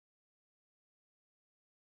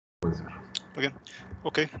answer.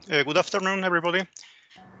 Okay. Good afternoon, everybody,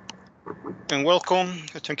 and welcome.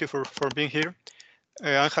 Thank you for being here.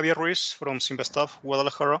 I'm Javier Ruiz from Simbastaff,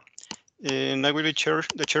 Guadalajara, and I will be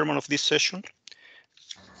the chairman of this session.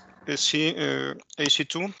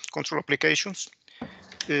 AC2, Control Applications.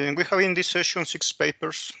 And we have in this session 6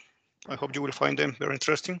 papers. I hope you will find them very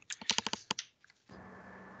interesting.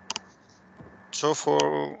 So for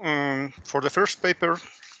the first paper,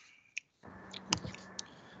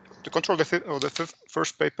 the control of the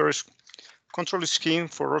first paper is control scheme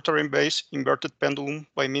for rotary base inverted pendulum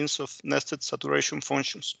by means of nested saturation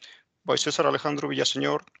functions by César Alejandro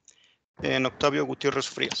Villaseñor and Octavio Gutiérrez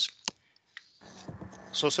Frías.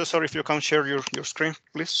 So César, if you can share your screen,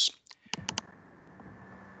 please.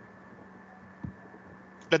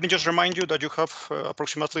 Let me just remind you that you have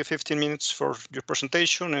approximately 15 minutes for your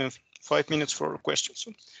presentation and 5 minutes for questions.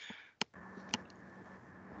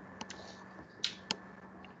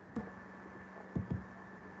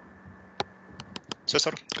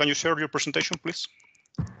 César, can you share your presentation, please?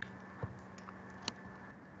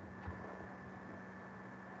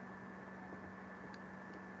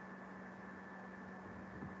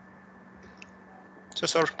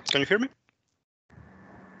 César, can you hear me?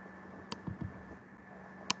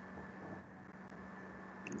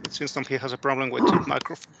 It seems that he has a problem with the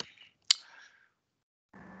microphone.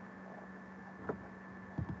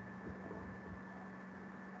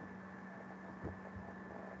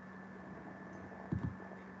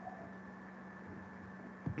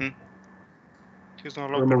 He's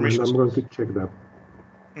not allowed permissions. I'm going to check that.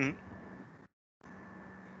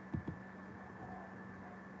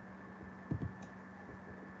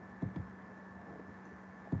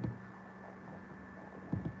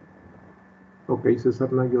 Okay, Cesar,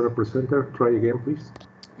 now you're a presenter. Try again, please.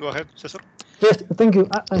 Go ahead, Cesar. Yes, thank you.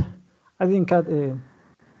 I didn't cut. Do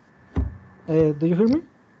you hear me?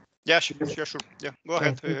 Yeah, sure. Yeah, go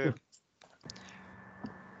ahead.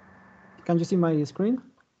 Can you see my screen?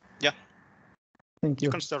 Yeah. Thank you.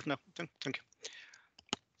 You can start now. Thank you.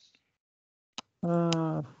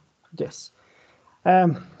 Yes.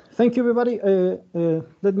 Thank you, everybody.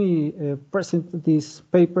 Let me present this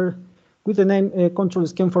paper with the name Control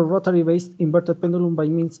Scheme for Rotary-Based Inverted Pendulum by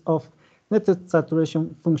means of Netted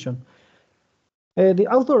Saturation Function. The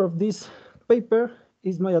author of this paper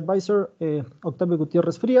is my advisor, Octavio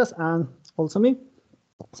Gutiérrez Frías, and also me,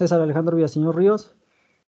 César Alejandro Villaseñor Ríos,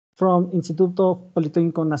 from Instituto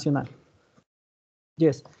Politécnico Nacional.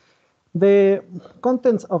 Yes, the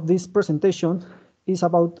contents of this presentation is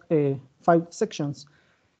about 5 sections.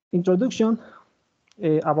 Introduction,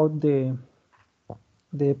 about the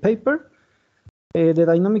paper, the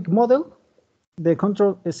dynamic model, the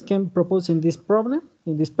control scheme proposed in this problem,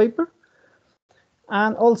 in this paper,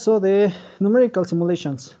 and also the numerical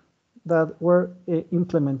simulations that were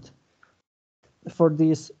implemented for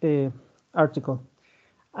this article,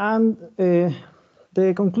 and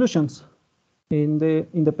the conclusions in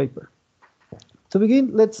the paper. To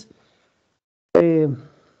begin, let's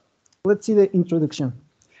see the introduction.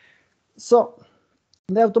 So,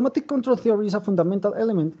 the automatic control theory is a fundamental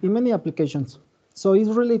element in many applications. So it's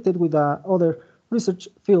related with other research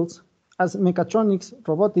fields as mechatronics,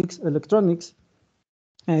 robotics, electronics,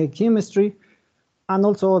 chemistry, and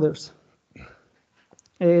also others,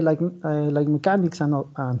 like mechanics and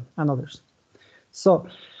others. So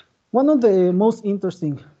one of the most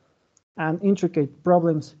interesting and intricate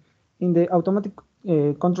problems in the automatic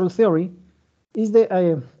control theory is the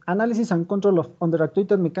analysis and control of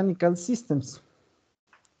underactuated mechanical systems.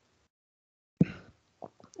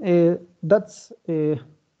 That's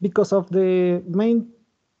because of the main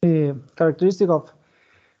characteristic of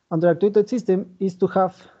underactuated system is to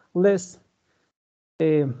have less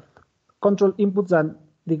control inputs and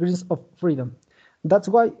degrees of freedom. That's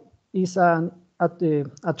why it's an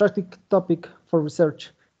attractive topic for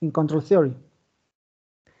research in control theory.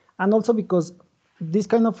 And also because this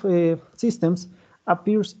kind of systems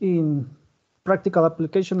appears in practical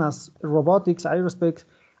application as robotics,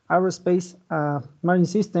 aerospace, marine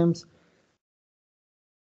systems,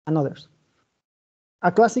 and others.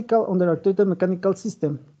 A classical underactuated mechanical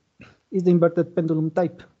system is the inverted pendulum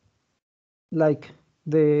type, like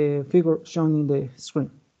the figure shown in the screen.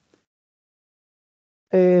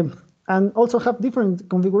 And also have different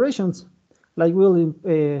configurations, like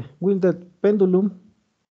wielded pendulum,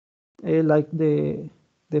 like the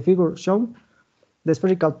figure shown, the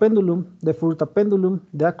spherical pendulum, the Furta pendulum,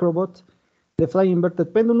 the acrobot, the flying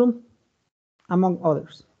inverted pendulum, among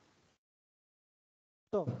others.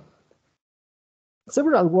 So,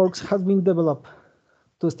 several works have been developed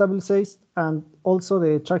to stabilize and also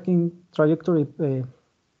the tracking trajectory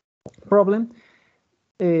problem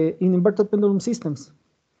in inverted pendulum systems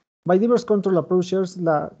by diverse control approaches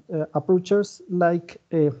like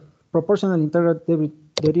proportional integral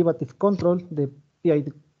derivative control, the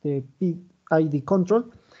PID control,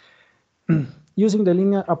 using the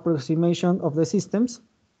linear approximation of the systems,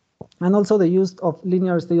 and also the use of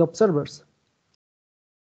linear state observers,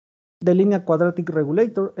 the linear quadratic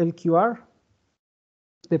regulator, LQR,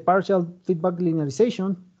 the partial feedback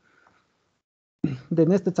linearization, the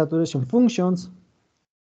nested saturation functions,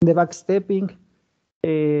 the backstepping,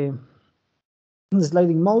 the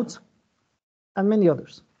sliding modes, and many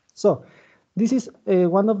others. So this is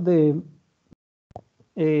one of the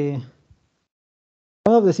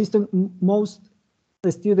system most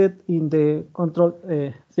studied in the control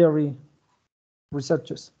theory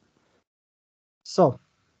researches. So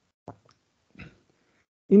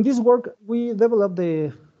in this work, we developed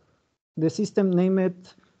the system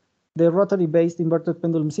named the rotary-based inverted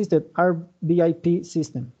pendulum system, RBIP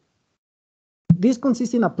system. This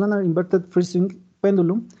consists in a planar inverted free swing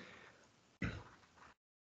pendulum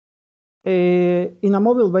in a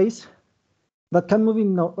mobile base that can move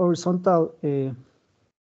in horizontal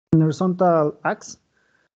axis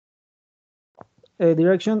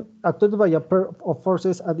direction acted by a pair of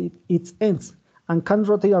forces at its ends and can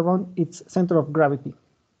rotate around its center of gravity.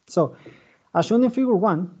 So, as shown in Figure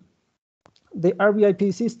 1, the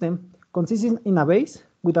RBIP system consists in a base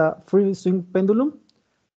with a free swing pendulum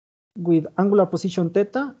with angular position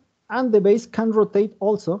theta, and the base can rotate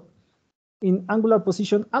also in angular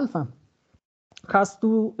position alpha. Has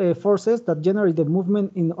two forces that generate the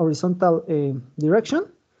movement in horizontal direction,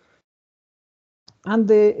 and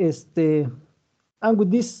with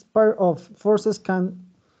this pair of forces can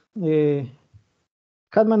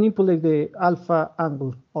manipulate the alpha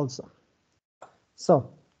angle also. So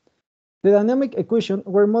the dynamic equation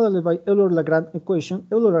were modeled by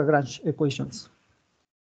Euler-Lagrange equations.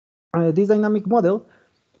 This dynamic model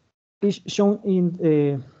is shown in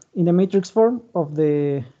the matrix form of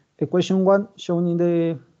the equation 1 shown in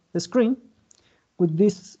the screen, with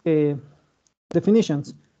these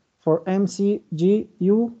definitions for M, C, G,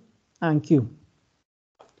 U, and Q.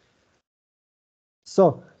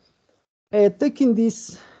 So taking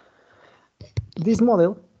this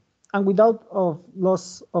model, and without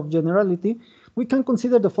loss of generality, we can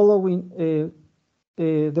consider the following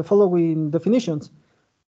definitions,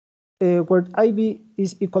 where IB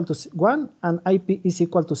is equal to 1 and IP is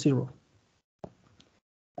equal to 0.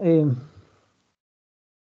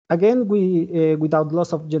 Again, without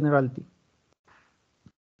loss of generality.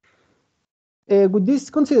 With this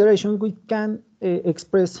consideration, we can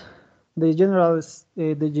express the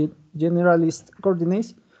generalist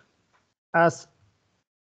coordinates as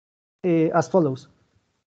follows,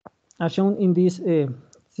 as shown in these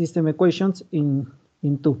system equations in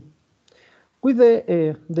 2, with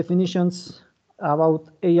the definitions about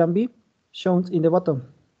A and B shown in the bottom.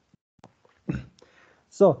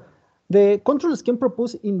 So the control scheme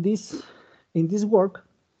proposed in this work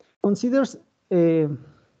considers the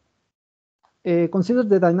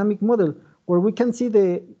dynamic model, where we can see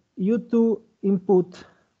the U2 input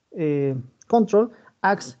control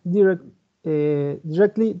acts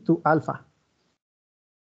directly to alpha.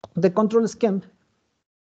 The control scheme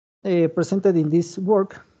presented in this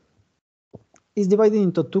work is divided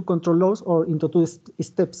into 2 control laws, or into 2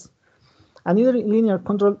 steps. An either linear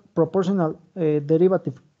control proportional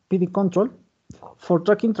derivative PD control for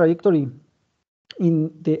tracking trajectory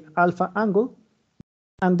in the alpha angle,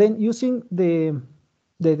 and then using the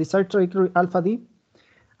desired trajectory alpha d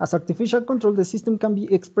as artificial control, the system can be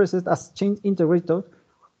expressed as chain of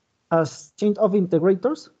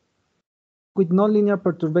integrators with nonlinear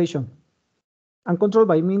perturbation, and control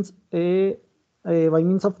by means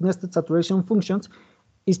of nested saturation functions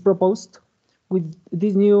is proposed with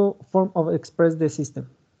this new form of express the system.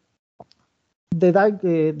 The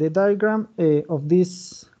diagram of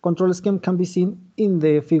this control scheme can be seen in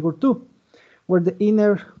the Figure 2, where the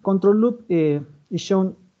inner control loop is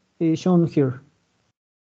shown here.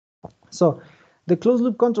 So the closed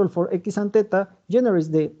loop control for X and theta generates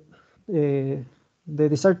the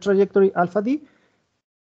desired trajectory alpha d,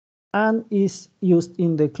 and is used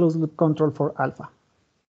in the closed loop control for alpha.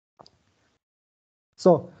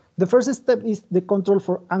 So the first step is the control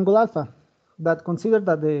for angle alpha, that considered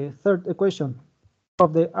that the third equation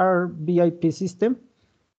of the RBIP system,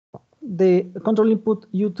 the control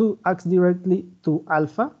input U2 acts directly to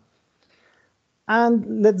alpha.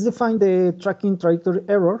 And let's define the tracking trajectory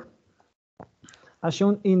error as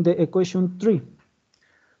shown in the equation 3,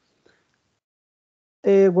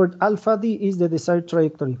 where alpha d is the desired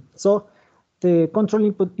trajectory. So the control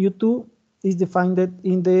input U2 is defined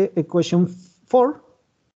in the equation 4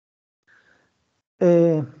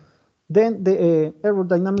 then the error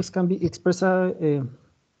dynamics can be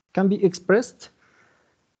expressed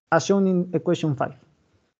as shown in equation 5.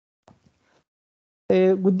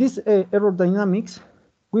 With this error dynamics,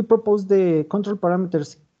 we propose the control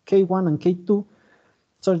parameters K1 and K2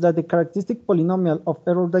 such that the characteristic polynomial of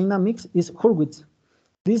error dynamics is Hurwitz.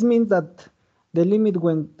 This means that the limit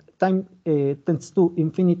when time tends to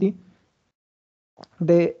infinity,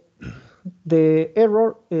 the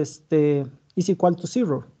error is equal to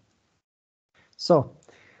 0. So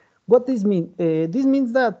what this means? This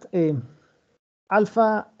means that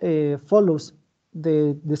alpha follows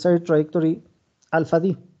the desired trajectory alpha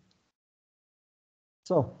d.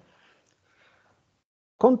 So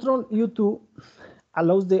control U2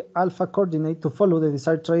 allows the alpha coordinate to follow the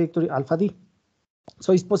desired trajectory alpha d.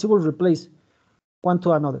 So it's possible to replace one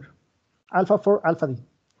to another, alpha for alpha d,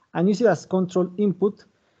 and use it as control input,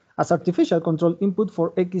 as artificial control input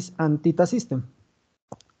for X and theta system,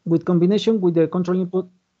 with combination with the control input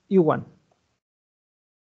U1,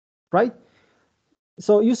 right?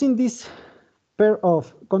 So using this pair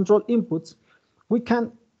of control inputs, we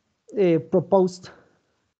can propose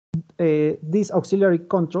these auxiliary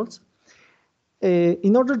controls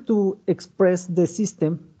in order to express the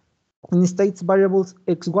system in states variables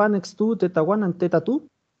x1, x2, theta 1, and theta 2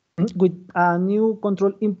 with a new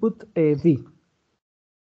control input v.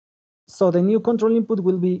 So the new control input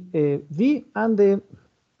will be v, and the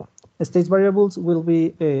states variables will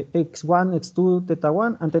be x1, x2, theta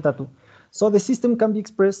 1, and theta 2. So the system can be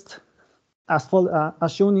expressed as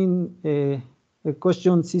shown in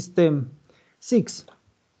question system 6,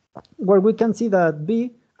 where we can see that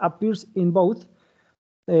v appears in both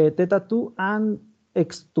theta 2 and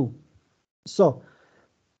x2. So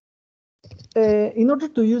in order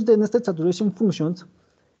to use the nested saturation functions,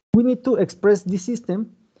 we need to express this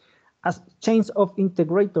system as chains of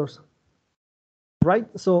integrators, right?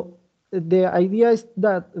 So the idea is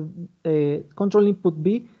that control input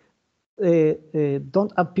b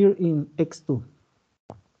don't appear in x2,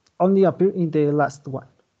 only appear in the last one.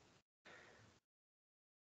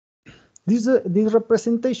 This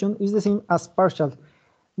representation is the same as partial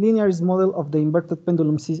linearist model of the inverted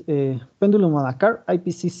pendulum on a car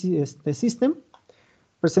IPC system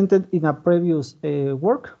presented in a previous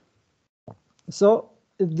work. So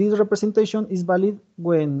this representation is valid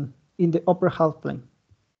when in the upper half plane,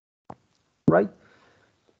 right?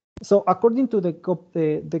 So according to the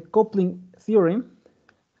coupling theorem,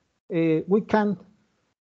 we can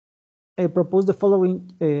propose the following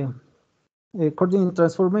coordinate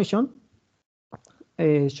transformation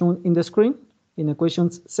shown in the screen in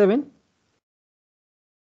equations 7,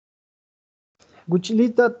 which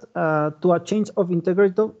leads that to a change of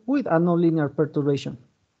integrator with a nonlinear perturbation.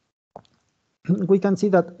 We can see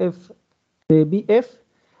that BF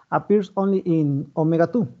appears only in omega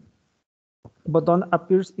 2, but don't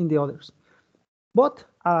appears in the others. But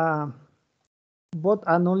a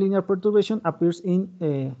nonlinear perturbation appears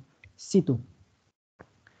in C2.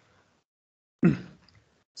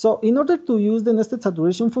 So in order to use the nested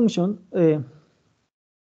saturation function, the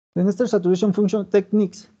nested saturation function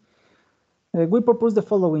techniques, we propose the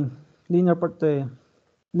following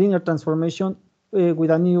linear transformation with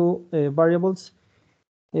a new variables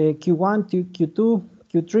Q1, Q2,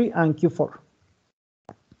 Q3, and Q4.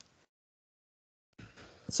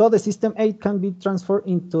 So the system 8 can be transferred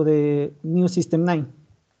into the new system 9,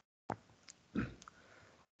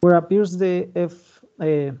 where appears the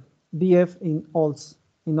BF in all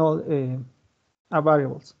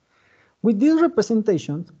variables. With this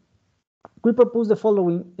representation, we propose the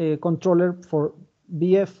following controller for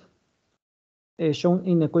BF shown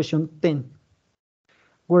in equation 10,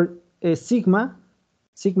 where sigma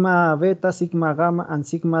beta, sigma gamma, and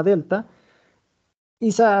sigma delta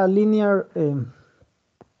is a linear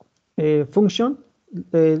function,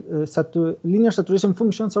 linear saturation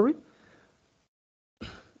function, sorry.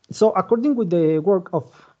 So according with the work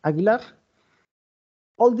of Aguilar,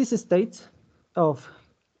 all these states of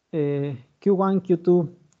Q1, Q2,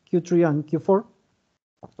 Q3, and Q4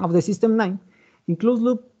 of the system 9 in closed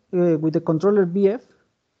loop with the controller BF,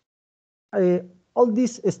 all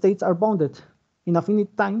these states are bounded in a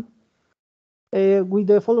finite time with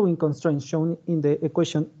the following constraints shown in the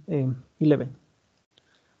equation 11.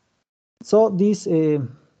 So this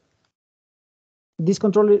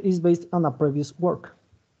controller is based on a previous work.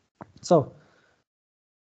 So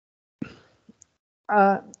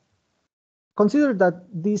consider that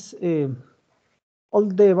this all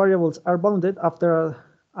the variables are bounded after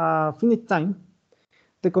a finite time.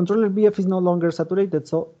 The controller BF is no longer saturated,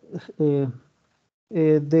 so the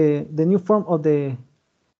new form of the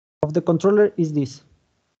controller is this.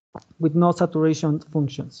 with no saturation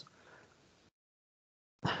functions.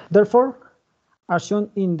 Therefore, as shown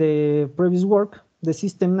in the previous work, the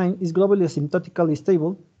system 9 is globally asymptotically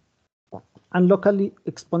stable and locally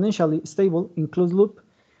exponentially stable in closed loop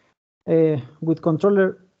with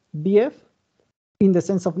controller BF in the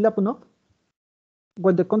sense of Lyapunov,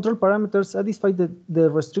 when the control parameters satisfy the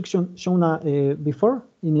restriction shown before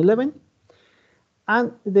in 11,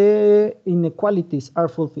 and the inequalities are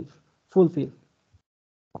fulfilled.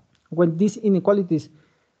 When these inequalities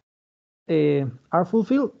are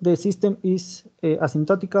fulfilled, the system is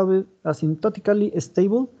asymptotically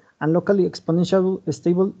stable and locally exponentially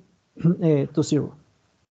stable to 0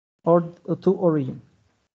 or to origin.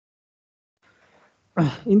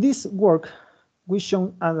 In this work, we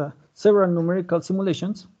shown several numerical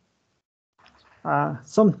simulations,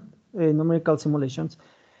 numerical simulations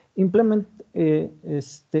implemented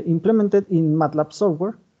in MATLAB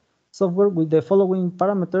software with the following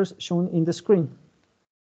parameters shown in the screen: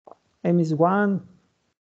 M is 1,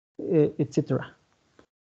 etc.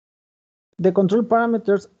 The control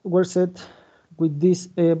parameters were set with these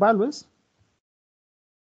values,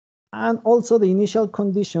 and also the initial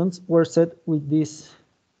conditions were set with these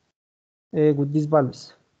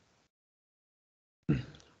values.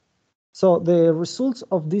 So the results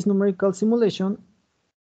of this numerical simulation.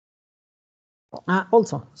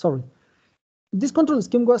 This control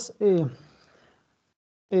scheme was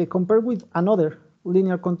compared with another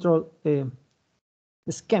linear control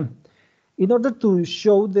scheme in order to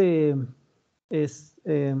show the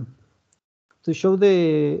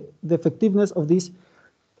effectiveness of this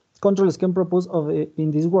control scheme proposed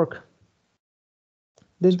in this work.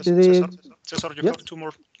 Cesar, you yes?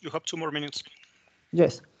 have two more minutes.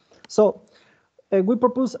 Yes. So we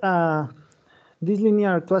propose this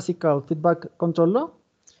linear classical feedback control law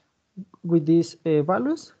with these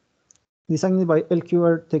values designed by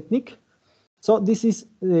LQR technique. So this is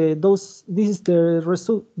the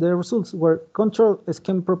results where control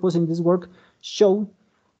scheme proposed in this work show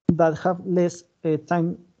that have less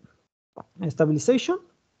time stabilization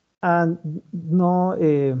and no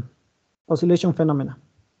oscillation phenomena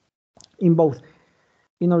in both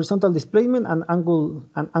horizontal displacement and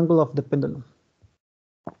angle of the pendulum.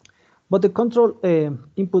 But the control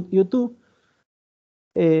input U2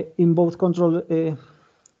 in both controls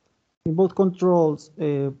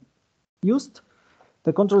used,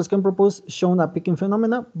 the control scheme proposed shown a peaking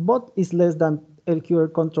phenomena, but is less than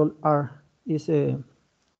LQR control R is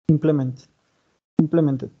implemented.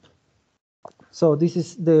 So this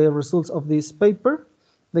is the results of this paper.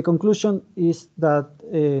 The conclusion is that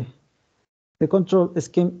the control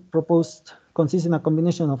scheme proposed consists in a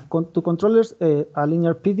combination of two controllers, a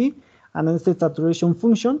linear PD, and a state saturation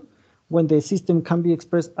function, when the system can be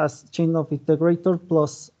expressed as chain of integrator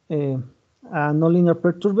plus nonlinear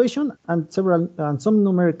perturbation, and some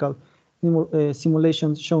numerical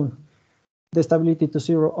simulations shown the stability to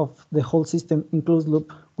 0 of the whole system in closed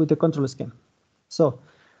loop with the control scheme. So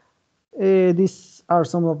these are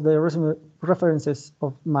some of the references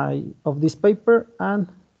of this paper, and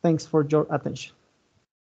thanks for your attention.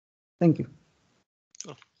 Thank you.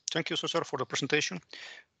 Thank you, Cesar, for the presentation.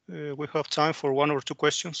 We have time for one or two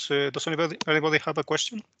questions. Does anybody have a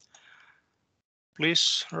question?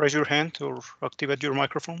 Please raise your hand or activate your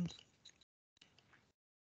microphone.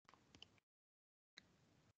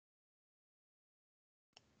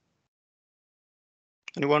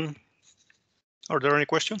 Anyone? Are there any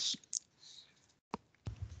questions?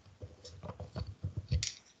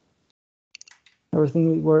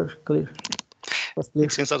 Everything were clear.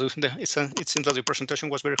 It seems that the presentation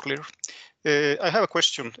was very clear. I have a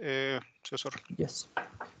question, Cesar. Yes.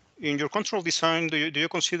 In your control design, do you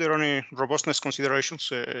consider any robustness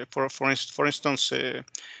considerations? For instance, the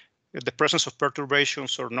presence of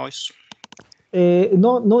perturbations or noise?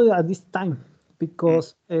 No, at this time,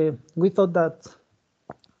 because we thought that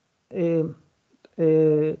the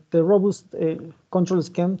robust control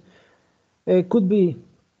scheme could be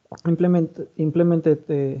implemented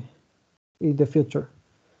in the future.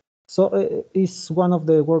 So it's one of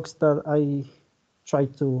the works that I try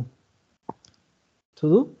to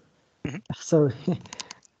do. Mm-hmm. Sorry.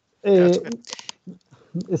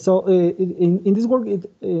 So in this work,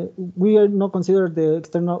 we are not consider the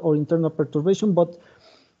external or internal perturbation, but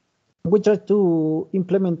we try to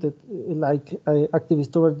implement it like active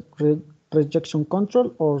storage rejection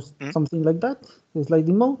control or something like that,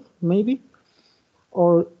 sliding mode maybe,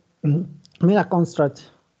 or make a construct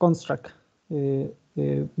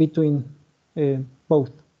between both.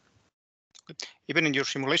 Even in your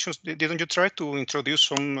simulations, didn't you try to introduce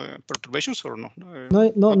some perturbations or no? No,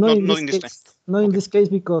 in this case,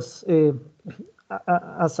 because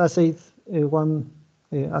as I said,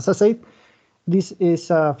 this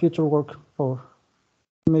is future work for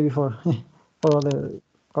maybe for for other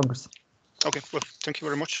Congress. Okay, well, thank you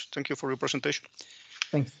very much. Thank you for your presentation.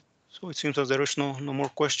 Thanks. So it seems that there is no more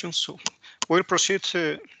questions. So we'll proceed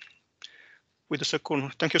with the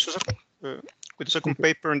second. Thank you, Cesar. With the second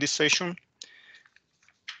paper in this session,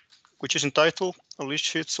 which is entitled "A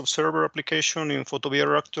Leach Sheets Observer Application in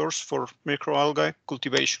Photobioreactors for Microalgae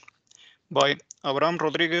Cultivation" by Abraham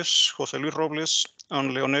Rodriguez, José Luis Robles,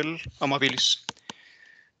 and Leonel Amabilis.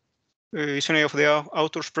 Is any of the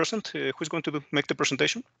authors present? Who's going to make the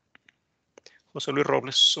presentation? José Luis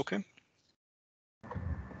Robles, okay.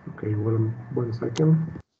 Okay, one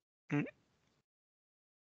second.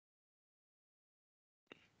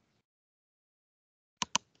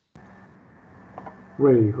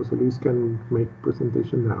 Ready, Jose Luis can make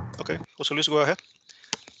presentation now. Okay, José Luis, go ahead.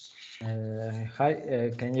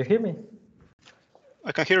 Hi, can you hear me?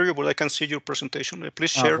 I can hear you, but I can see your presentation. Please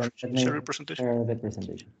share your presentation. Share the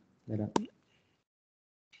presentation.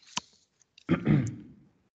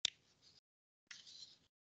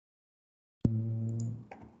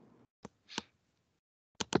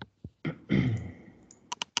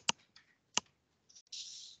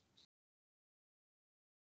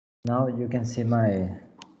 Now you can see my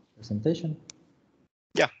presentation.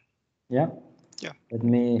 Yeah. Yeah. Yeah. Let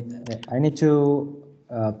me. I need to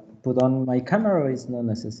put on my camera, or it's not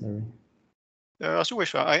necessary. As you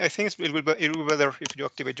wish. I think it will be better if you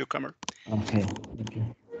activate your camera. Okay. Okay.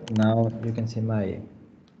 Now you can see my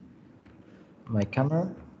camera.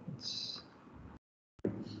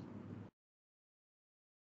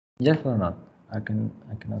 Yes or not? I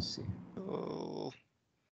cannot see.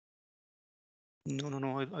 No. I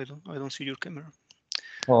don't see your camera.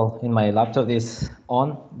 Well, in my laptop is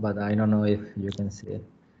on, but I don't know if you can see it.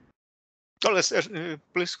 Oh,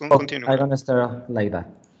 please continue. I'm gonna start like that.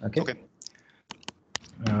 Okay. Okay.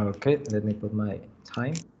 Okay. Let me put my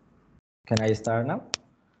time. Can I start now?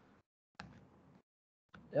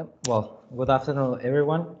 Yep. Well, good afternoon,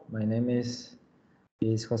 everyone. My name is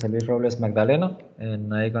José Luis Robles Magdaleno,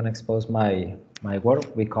 and I'm gonna expose my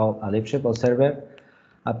work we call a leaf shape observer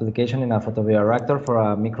application in a photobioreactor for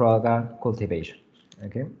a microalga cultivation.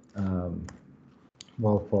 Okay.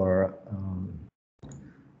 Well, for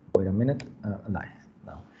wait a minute.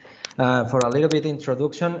 For a little bit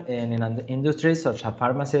introduction in an industry such as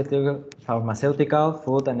pharmaceutical,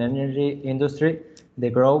 food, and energy industry,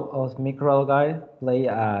 the growth of microalgae play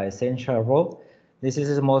an essential role. This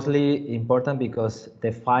is mostly important because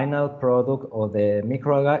the final product of the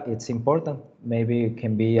microalgae, it's important. Maybe it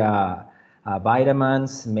can be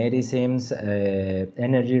vitamins, medicines,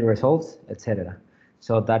 energy results, etc.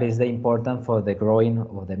 So that is the important for the growing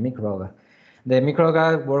of the microalgae. The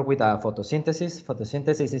microalgae work with photosynthesis.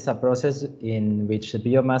 Photosynthesis is a process in which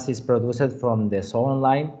biomass is produced from the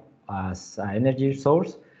sunlight as an energy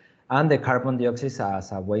source and the carbon dioxide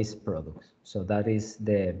as a waste product. So that is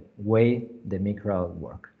the way the microalgae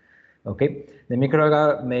work. Okay, the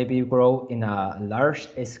microalgae maybe grow in a large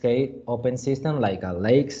scale open system like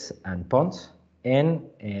lakes and ponds, and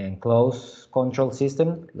closed control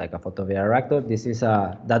system like a photobioreactor. This is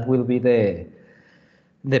that will be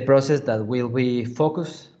the process that will be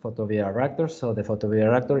focused photobioreactor. So the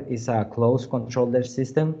photobioreactor is a closed controller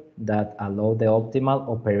system that allow the optimal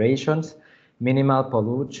operations, minimal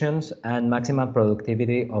pollutions, and maximum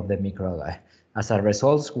productivity of the microalgae. As a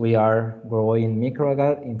result, we are growing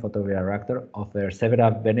microalgae in photobioreactor offer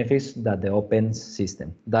several benefits that the open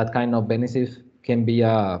system. That kind of benefits can be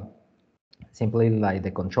simply like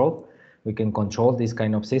the control. We can control this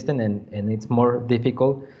kind of system, and it's more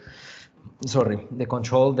difficult. Sorry, the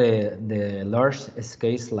control the large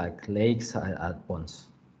scales like lakes at once.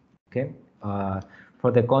 Okay.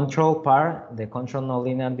 For the control part, the control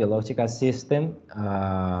nonlinear biological system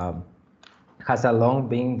has a long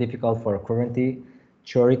been difficult for currently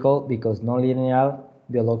theoretical because nonlinear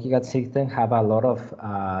biological system have a lot of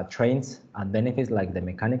traits and benefits like the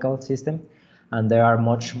mechanical system, and they are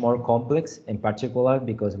much more complex, in particular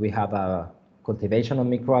because we have a cultivation of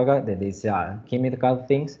microalgae that is chemical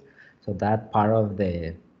things. So that part of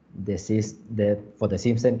for the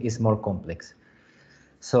system is more complex.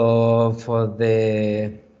 So for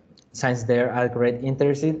the since there are great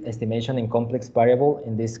interest in estimation in complex variable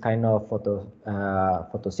in this kind of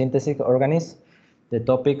photosynthetic organism, the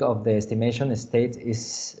topic of the estimation state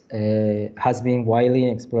has been widely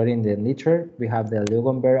explored in the literature. We have the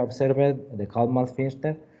Lugenberg observer, the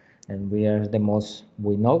Kalman-Finster, and we are the most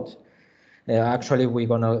we know. Actually, we're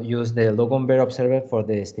gonna use the Lugenberg observer for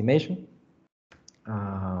the estimation.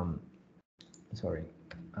 Sorry.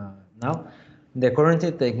 Now, The current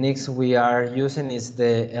techniques we are using is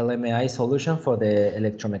the LMAI solution for the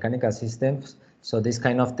electromechanical systems. So these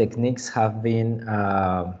kind of techniques have been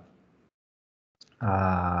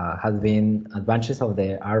advances of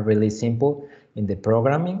the are really simple in the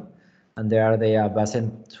programming, and they are based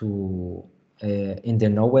to in the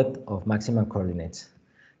knowledge of maximum coordinates.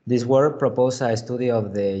 This work proposed a study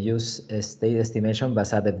of the use state estimation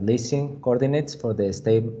based on leasing coordinates for the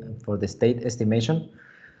state estimation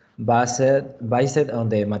based on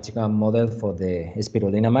the mathematical model for the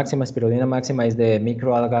spirulina maxima. Spirulina maxima is the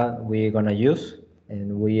microalga we're gonna use,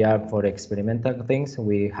 and we are for experimental things.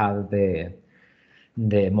 We have the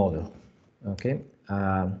model. Okay.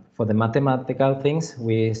 For the mathematical things,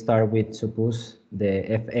 we start with suppose the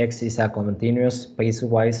fx is a continuous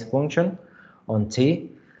pairwise function on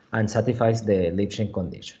T and satisfies the Lipschitz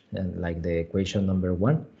condition, and like the equation number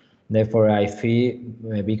 1. Therefore, I phi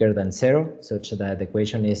bigger than 0, such that the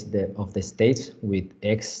equation is of the states with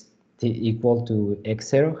x t equal to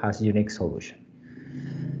x0 has unique solution.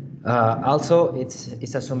 Also,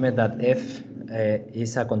 it's assumed that f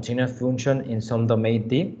is a continuous function in some domain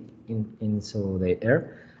D, so the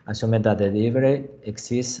R, assuming that the derivative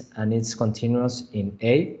exists and it's continuous in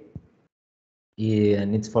A,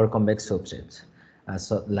 and it's for convex subsets.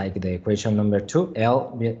 So like the equation number 2,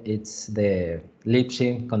 L, it's the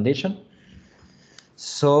Lipschitz condition.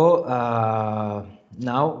 So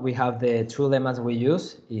now we have the two lemmas we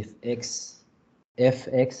use. If fx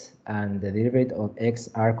and the derivative of x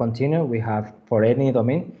are continuous, we have for any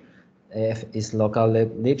domain, f is local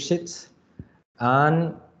Lipschitz,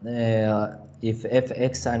 and if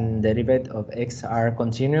fx and derivative of x are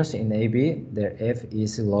continuous in AB, their f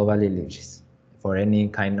is globally Lipschitz for any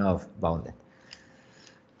kind of bounded.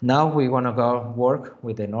 Now we want to go work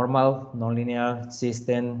with the normal nonlinear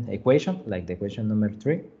system equation, like the equation number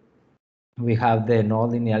 3. We have the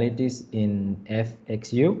nonlinearities in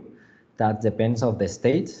fxu that depends on the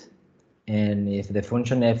states, and if the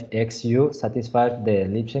function fxu satisfies the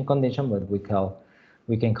Lipschitz condition, but we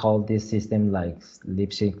can call this system like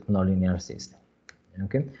Lipschitz nonlinear system.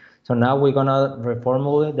 Okay, so now we're gonna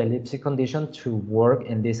reformulate the Lipschitz condition to work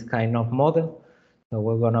in this kind of model. So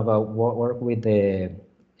we're gonna go work with the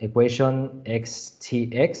equation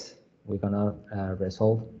xtx. We're gonna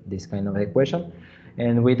resolve this kind of equation,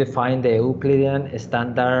 and we define the Euclidean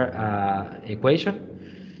standard equation.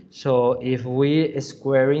 So if we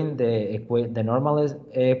squaring the normal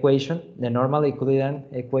equation, the normal Euclidean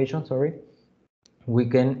equation, sorry, we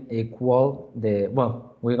can equal the,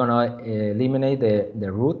 well, we're gonna eliminate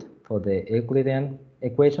the root for the Euclidean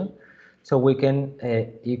equation. So we can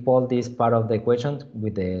equal this part of the equation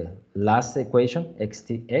with the last equation,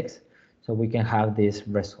 xtx. So we can have these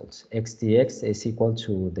results. Xtx is equal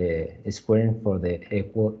to the squaring for the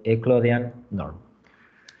Euclidean norm.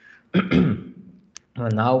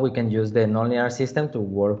 Now we can use the nonlinear system to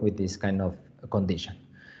work with this kind of condition.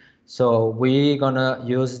 So we're gonna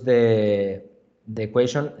use the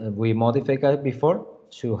equation we modified before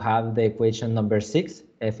to have the equation number 6,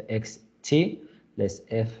 fxt less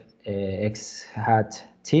fx hat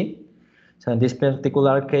t. So in this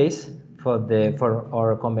particular case, for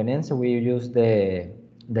our convenience, we use the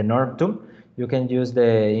norm too. You can use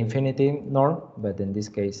the infinity norm, but in this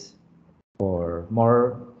case, for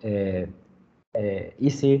more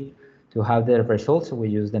easy to have the results, we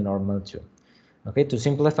use the normal too. Okay, to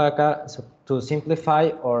simplify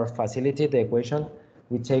or facilitate the equation,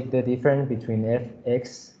 we take the difference between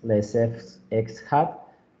fx less fx hat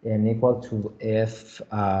and equal to this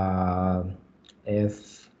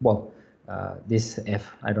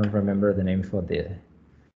f, I don't remember the name for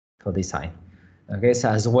this sign. Okay, so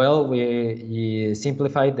as well, we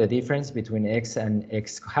simplify the difference between x and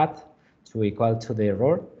x hat to equal to the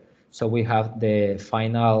error. So we have the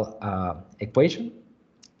final equation.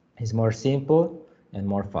 It's more simple and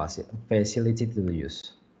more facility to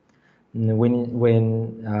use. Now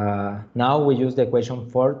we use the equation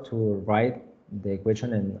 4 to write the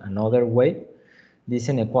equation in another way. This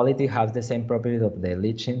inequality has the same property of the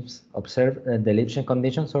Lipschitz the Lipschitz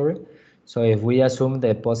condition. Sorry. So if we assume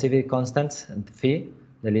the positive constants phi,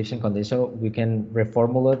 the Lipschitz condition, we can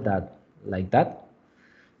reformulate that like that.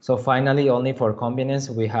 So finally, only for convenience,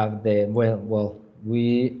 we have the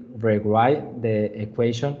we rewrite the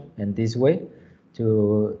equation in this way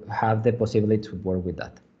to have the possibility to work with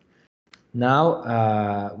that. Now,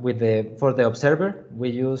 for the observer, we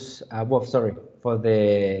use for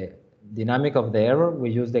the dynamic of the error,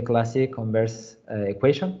 we use the classic converse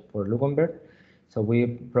equation for Lugenberg. So we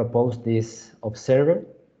propose this observer.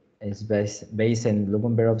 It's based in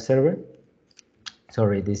Lugenberg observer.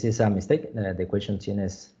 Sorry, this is a mistake. The equation 10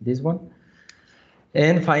 is this one.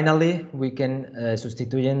 And finally, we can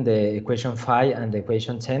substituting the equation 5 and the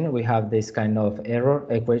equation 10. We have this kind of error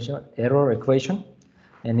equation.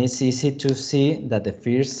 And it's easy to see that the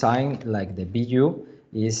first sign, like the BU,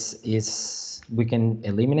 is we can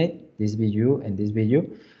eliminate this BU and this BU,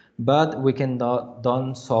 but we can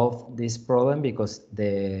don't solve this problem because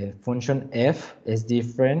the function f is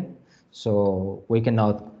different, so we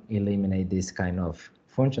cannot eliminate this kind of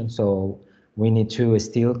function. So we need to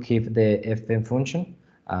still keep the fn function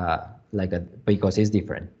because it's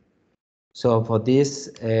different. So for this,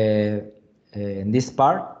 in this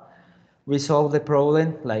part, we solve the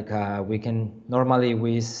problem like we can normally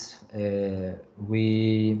we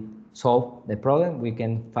solve the problem. We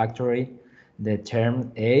can factor the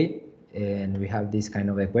term a, and we have this kind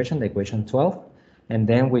of equation, the equation 12, and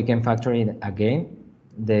then we can factor in again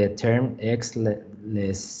the term x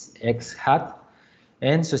less x hat,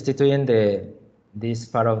 and substituting this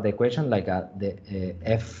part of the equation like the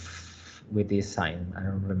f with this sign. I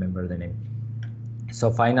don't remember the name.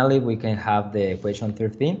 So finally, we can have the equation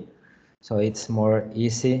 13. So it's more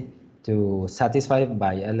easy to satisfy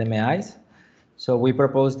by LMIs. So we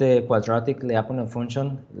propose the quadratic Lyapunov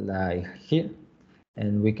function like here,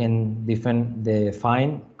 and we can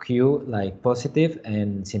define Q like positive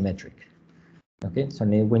and symmetric. Okay, so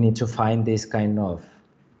we need to find this kind of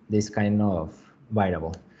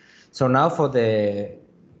variable. So now for the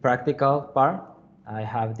practical part, I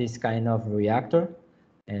have this kind of reactor,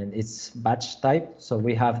 and it's batch type. So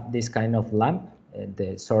we have this kind of lamp,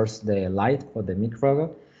 the source, the light for the microalgae.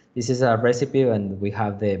 This is a recipe, and we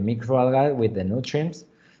have the microalgae with the nutrients.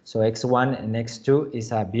 So X1 and X2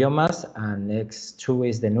 is a biomass, and X2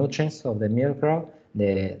 is the nutrients of the microalgae,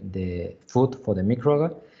 the food for the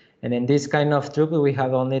microalgae. And in this kind of tube, we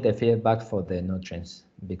have only the feedback for the nutrients,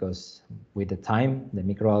 because with the time, the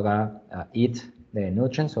microalgae eat the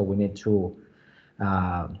nutrients, so we need to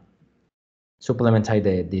supplement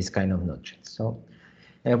this kind of nutrients. So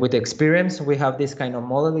with experience, we have this kind of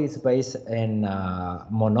model. It's based in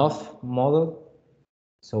Monod model.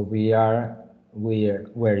 So where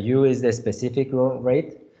U is the specific growth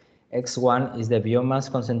rate, X1 is the biomass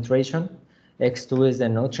concentration, X2 is the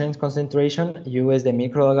nutrient concentration, U is the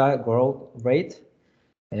microalgae growth rate,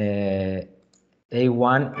 A1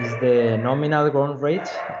 is the nominal growth rate,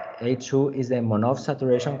 A2 is the Monod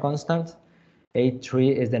saturation constant,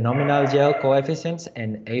 A3 is the nominal gel coefficient,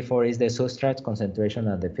 and A4 is the substrate concentration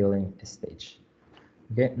at the filling stage.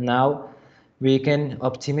 Okay, now we can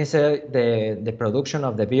optimize the production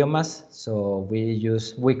of the biomass. So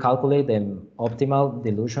we calculate the optimal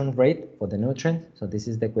dilution rate for the nutrient. So this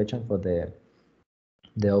is the equation for the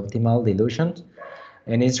optimal dilution.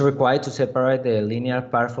 And it's required to separate the linear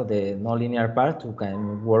part for the nonlinear part to kind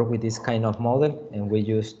of work with this kind of model. And we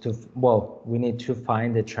need to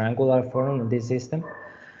find the triangular form of this system.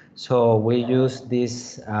 So we use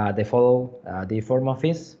this, the follow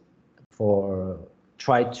diffeomorphism for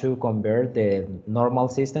try to convert the normal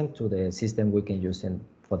system to the system we can use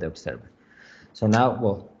for the observer. So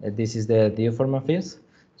now, this is the diffeomorphism.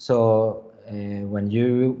 So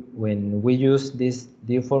when we use this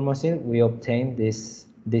diffeomorphism, we obtain this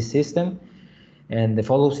system, and the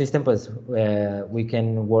follow system, we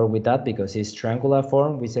can work with that because it's triangular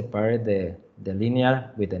form. We separate the linear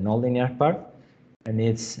with the nonlinear part,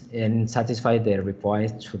 and satisfy the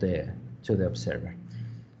required to the observer.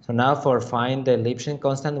 So now for find the Lipschitz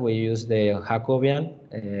constant, we use the Jacobian.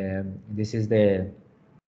 This is the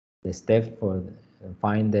step for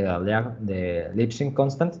find the Lipschitz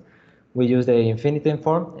constant. We use the infinity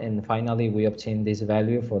form, and finally we obtain this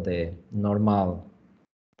value for the normal,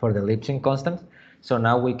 for the Lipschitz constant. So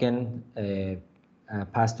now we can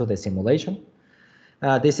pass to the simulation.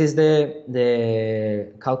 This is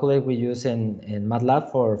the calculate we use in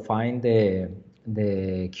MATLAB for find the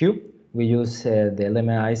Q. We use the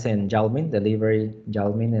LMIs and Jalmin, delivery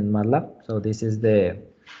Jalmin in MATLAB. So this is the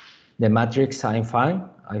matrix I found,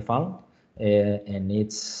 and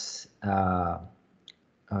it's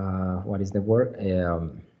what is the word?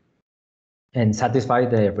 And satisfy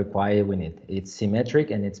the required we need. It's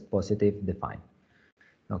symmetric and it's positive defined.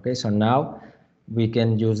 Okay, so now we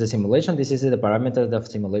can use the simulation. This is the parameters of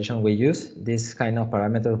simulation we use. This kind of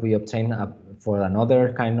parameters we obtain for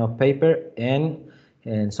another kind of paper, and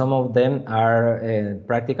some of them are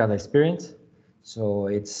practical experience. So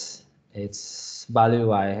it's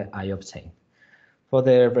value I obtain. For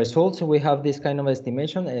the results, we have this kind of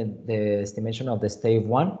estimation, the estimation of the stage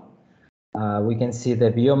 1. We can see the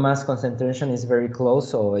biomass concentration is very close,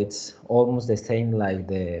 so it's almost the same like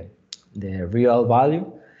the real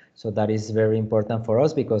value. So that is very important for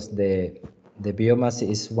us because the the biomass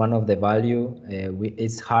is one of the value.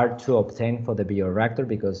 It's hard to obtain for the bioreactor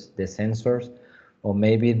because the sensors or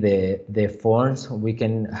maybe the forms we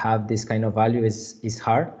can have this kind of value is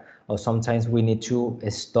hard, or sometimes we need to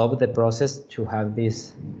stop the process to have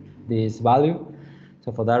this value.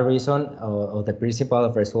 So for that reason, or the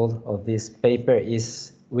principal result of this paper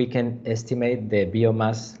is we can estimate the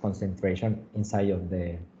biomass concentration inside of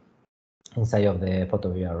the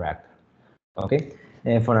photobioreactor. Okay,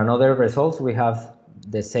 and for another results, we have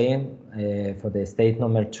the same for the state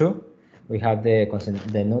number 2. We have the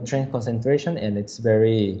nutrient concentration, and it's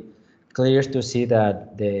very clear to see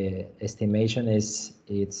that the estimation is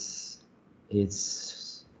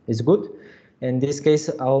good. In this case,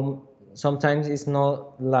 sometimes it's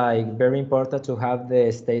not like very important to have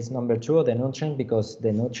the stage number 2 of the nutrient because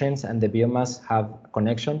the nutrients and the biomass have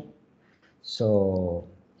connection. So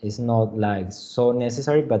it's not like so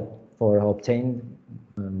necessary, but for obtain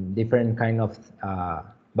different kind of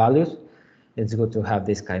values, it's good to have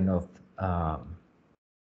this kind of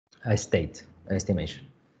a state estimation.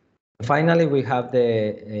 Finally, we have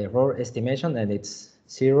the error estimation, and it's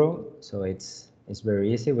 0, so it's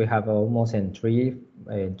very easy. We have almost in 3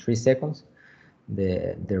 seconds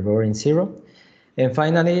the error in 0. And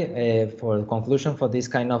finally, for the conclusion for this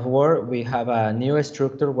kind of work, we have a new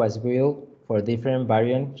structure was built for different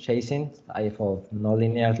variant chasing type of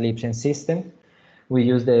nonlinear Lipschitz system. We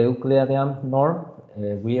use the Euclidean norm.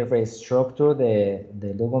 We restructure the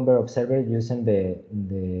Lugenberg observer using the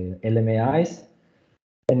LMAIs.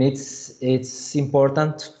 And it's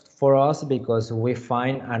important for us because we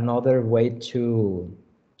find another way to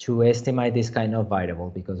estimate this kind of variable,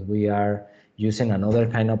 because we are using another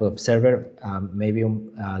kind of observer, maybe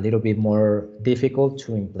a little bit more difficult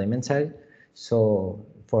to implement it. So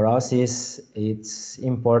for us, it's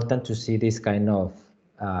important to see this kind of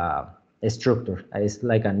structure. It's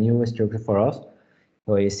like a new structure for us,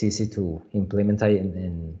 so it's easy to implement it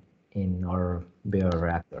in our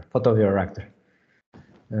bioreactor, photobioreactor.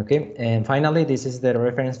 Okay, and finally, this is the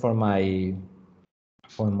reference for my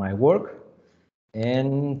work.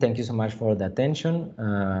 And thank you so much for the attention.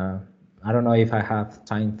 I don't know if I have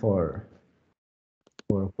time for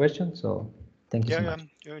questions, so thank you so much.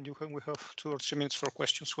 Yeah, we have 2 or 3 minutes for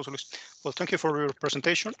questions, Jose Luis. Well, thank you for your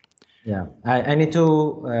presentation. Yeah, I need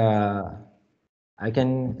to, I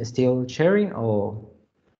can still sharing or?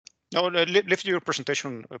 No, leave your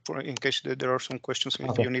presentation in case there are some questions if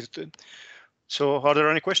Okay. you need to. So are there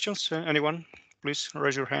any questions? Anyone? Please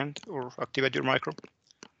raise your hand or activate your micro.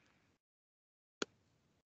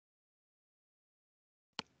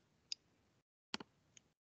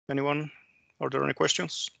 Anyone? Are there any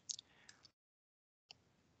questions?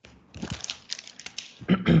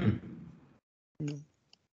 No.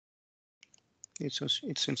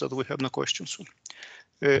 It seems that we have no questions.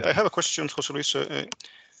 I have a question, Jose Luis.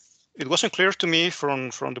 It wasn't clear to me from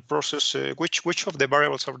the process which of the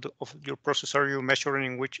variables of your process are you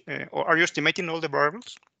measuring, or are you estimating all the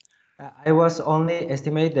variables? I was only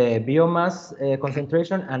estimate the biomass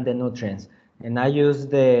concentration and the nutrients, and I use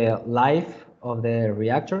the life of the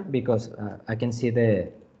reactor because I can see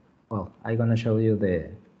well, I'm gonna show you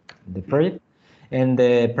the project. And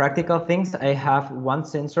the practical things, I have one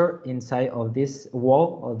sensor inside of this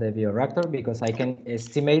wall of the bioreactor because I can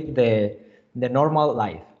estimate the normal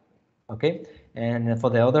life. Okay, and for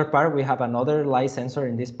the other part, we have another light sensor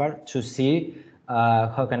in this part to see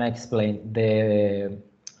how can I explain the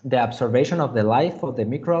observation of the life of the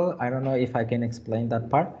micro. I don't know if I can explain that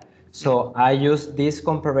part. So I use this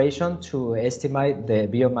comparison to estimate the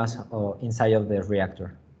biomass inside of the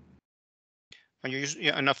reactor. And you use,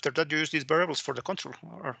 and after that you use these variables for the control.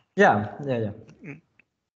 Or? Yeah.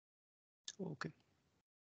 Okay.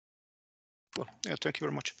 Well, yeah, thank you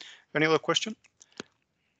very much. Any other question?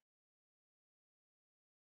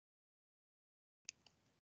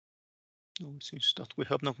 No, it seems that we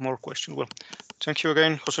have no more questions. Well, thank you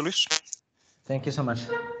again, Jose Luis. Thank you so much.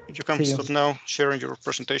 You can stop now sharing your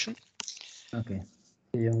presentation. Okay.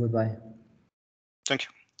 See you. Goodbye. Thank you.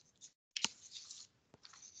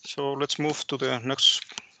 So let's move to the next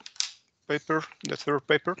paper, the 3rd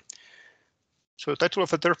paper. So the title of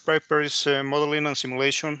the 3rd paper is Modeling and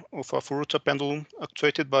Simulation of a Furuta Pendulum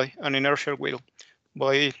Actuated by an Inertial Wheel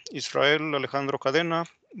by Israel Alejandro Cadena,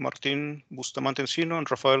 Martin Bustamante Encino, and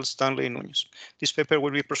Rafael Stanley Núñez. This paper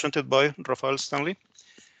will be presented by Rafael Stanley.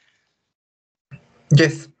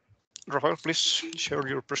 Yes. Rafael, please share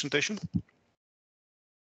your presentation.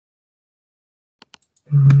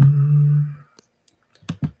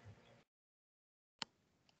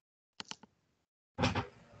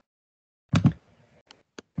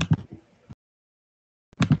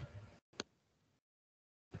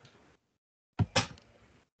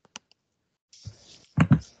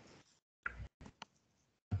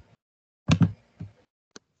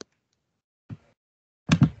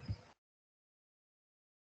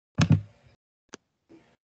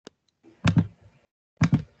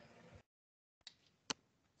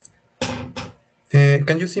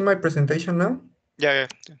 Can you see my presentation now? Yeah,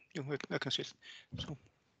 I can see it. So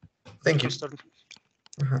Thank you. can start.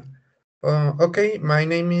 Okay, my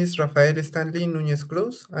name is Rafael Stanley Núñez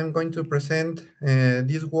Cruz. I'm going to present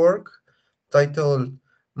this work titled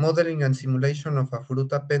Modeling and Simulation of a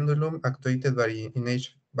Fruta Pendulum Actuated by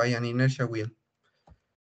an Inertia Wheel.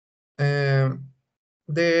 The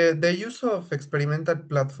use of experimental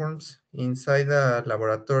platforms inside a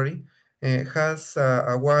laboratory has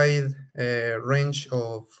a wide range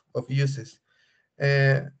of uses.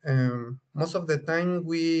 Most of the time,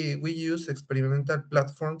 we use experimental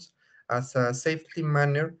platforms as a safety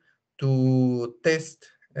manner to test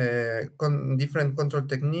different control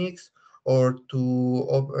techniques or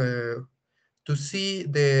to see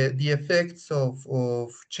the effects of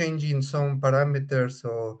changing some parameters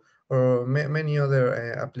or many other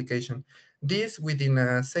applications. This within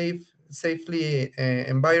a safely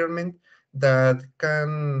environment that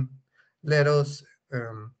can let us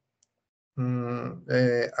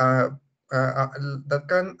that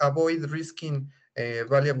can avoid risking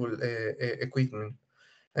valuable equipment.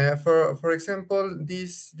 For example,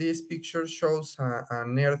 this picture shows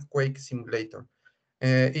an earthquake simulator.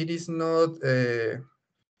 It is not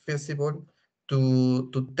feasible to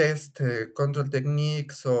test control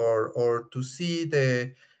techniques or to see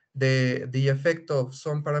the effect of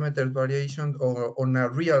some parameter variation or on a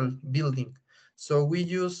real building. So we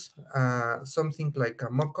use something like a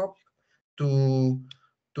mock-up to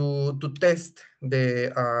test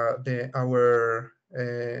our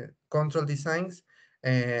control designs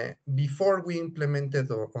before we implemented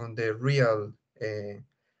on the real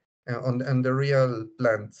on the real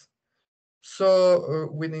plants. So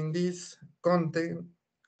within this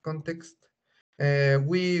context,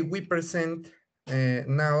 we present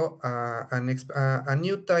now a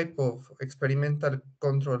new type of experimental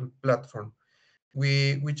control platform,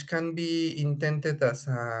 which can be intended as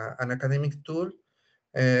an academic tool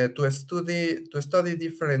to study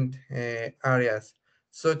different areas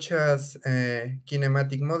such as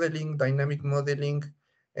kinematic modeling, dynamic modeling,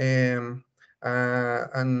 and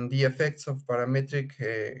the effects of parametric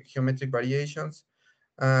geometric variations,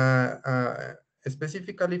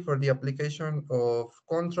 specifically for the application of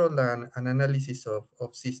control and analysis of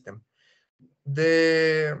system.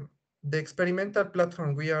 The experimental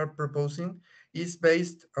platform we are proposing is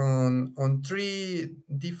based on three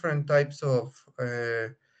different types of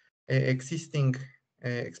existing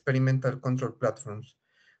experimental control platforms.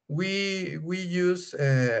 We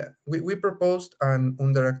proposed an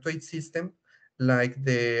underactuate system like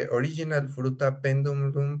the original Fruta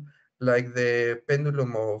pendulum, like the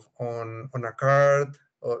pendulum on a card,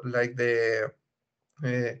 or like the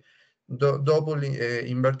double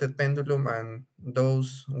inverted pendulum and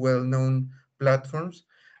those well-known platforms.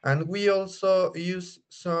 And we also use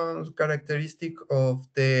some characteristic of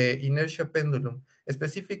the inertia pendulum,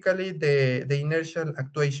 specifically the inertial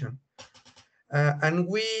actuation. And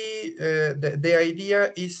the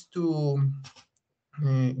idea is to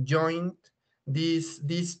join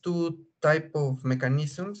these two type of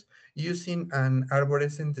mechanisms using an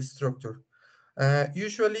arborescent structure.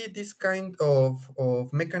 Usually, this kind of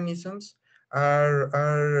mechanisms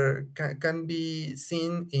can be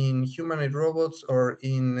seen in humanoid robots or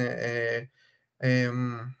in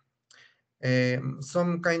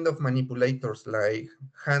some kind of manipulators, like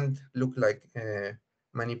hand look like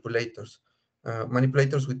manipulators,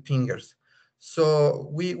 manipulators with fingers. So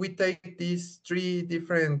we take these three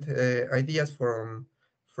different ideas from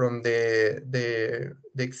the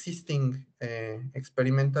existing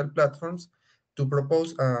experimental platforms to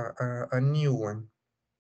propose a new one.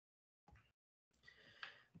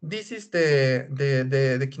 This is the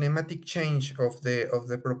kinematic change of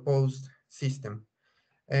the proposed system.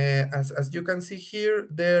 As you can see here,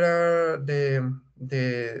 there are the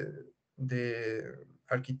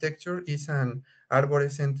architecture is an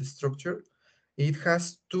arborescent structure. It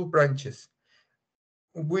has two branches.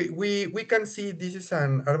 We can see this is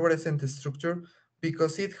an arborescent structure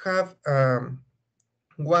because it have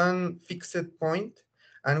one fixed point,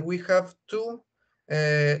 and we have two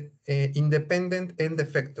independent end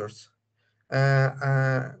effectors.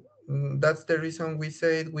 That's the reason we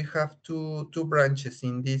said we have two branches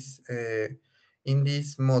in this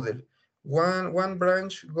model. One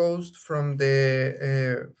branch goes from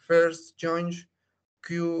the first joint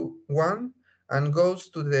Q1 and goes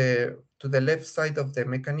to the left side of the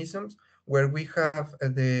mechanisms, where we have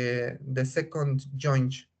the second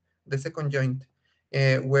joint,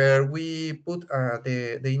 where we put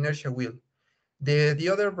the inertia wheel. The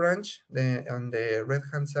other branch, on the right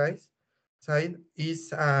hand side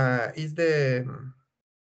is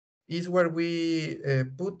where we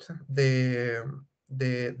put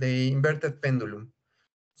the inverted pendulum.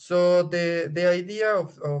 So the idea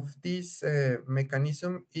of this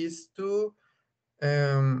mechanism is to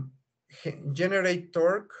generate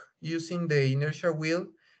torque using the inertia wheel,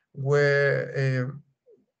 where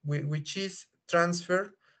which is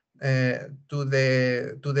transferred to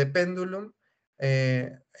the pendulum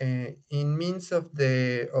in means of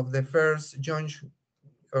the first joint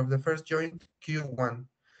Q1.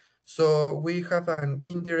 So we have an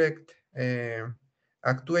indirect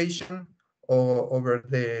actuation over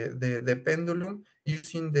the pendulum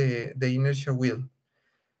using the inertia wheel.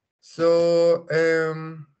 So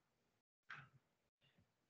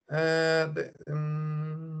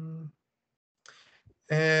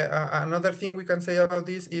another thing we can say about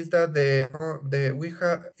this is that we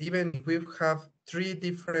have, even if we have three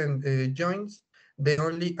different joints, the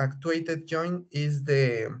only actuated joint is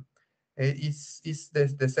the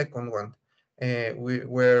second one,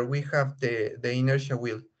 where we have the inertia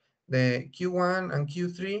wheel. The Q1 and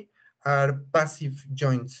Q3 are passive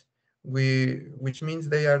joints, which means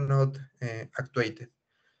they are not actuated.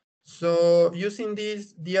 So using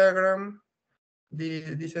this diagram,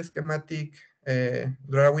 this schematic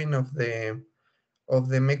drawing of the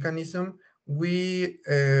mechanism, we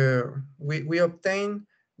obtain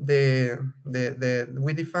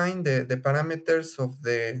we define the parameters of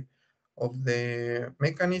the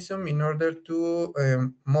mechanism in order to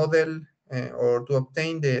model or to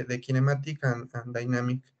obtain the kinematic and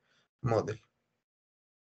dynamic model.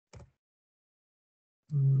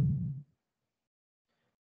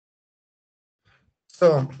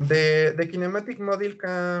 So the kinematic model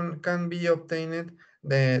can be obtained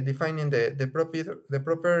defining the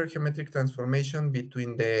proper geometric transformation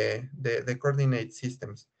between the coordinate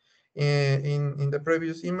systems. In the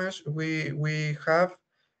previous image, we have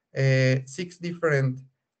 6 different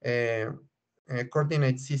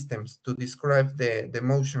coordinate systems to describe the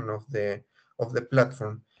motion of the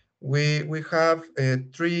platform. We have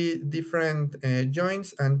 3 different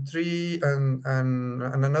joints and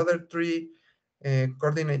another 3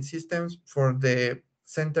 coordinate systems for the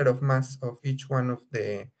center of mass of each one of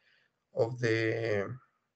the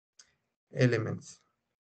elements.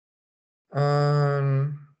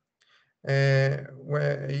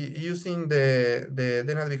 Using the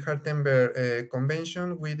Denaldi-Hartenberg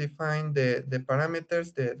convention, we define the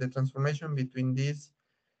parameters, the transformation between these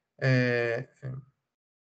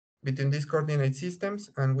coordinate systems,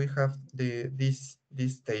 and we have this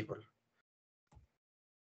table.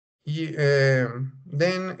 Then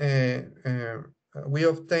we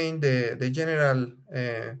obtain the general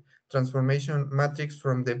transformation matrix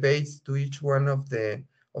from the base to each one of the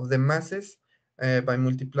masses by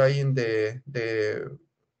multiplying the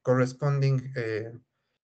corresponding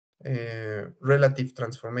relative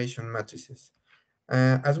transformation matrices.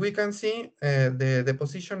 As we can see, the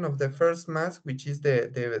position of the first mass, which is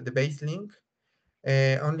the base link,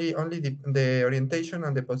 only the orientation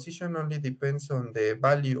and the position only depends on the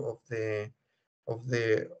value of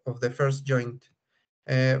the first joint.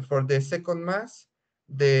 For the second mass,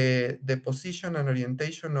 the position and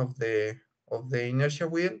orientation of the inertia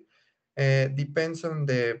wheel depends on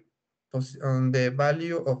the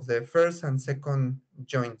value of the first and second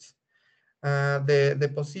joints.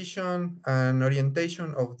 The position and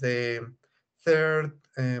orientation of the third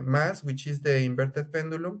mass, which is the inverted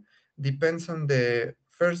pendulum, depends on the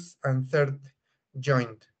first and third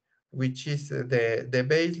joint, which is the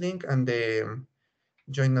base link and the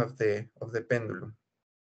joint of the pendulum.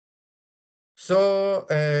 So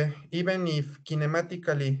even if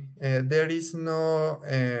kinematically there is no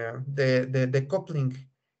the coupling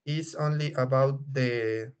is only about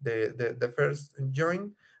the first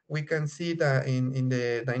joint, we can see that in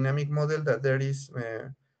the dynamic model that there is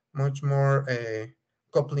much more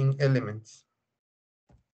coupling elements.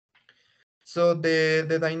 So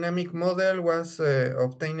the dynamic model was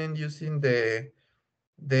obtained using the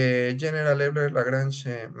general Euler-Lagrange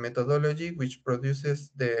methodology, which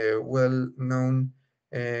produces the well-known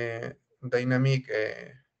dynamic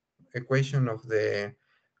equation of a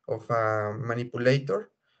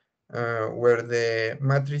manipulator, where the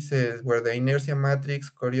matrices, where the inertia matrix,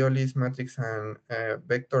 Coriolis matrix, and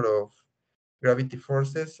vector of gravity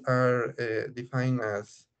forces are defined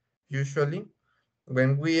as usually.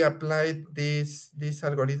 When we applied this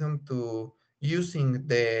algorithm to using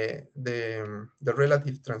the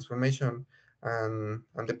relative transformation and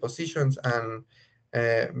the positions and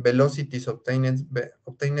velocities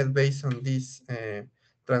obtained based on these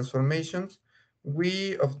transformations,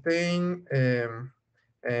 we obtain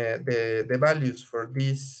the values for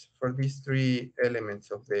these 3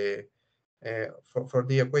 elements of the for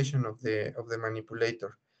the equation of the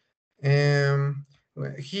manipulator.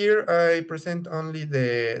 Here I present only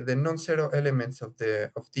the non-zero elements of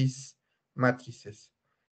these matrices.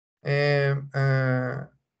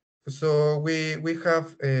 So we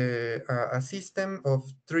have a system of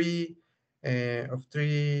three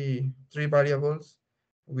variables,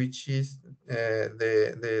 which is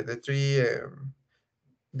the three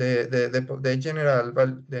the general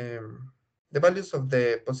the values of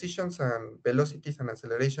the positions and velocities and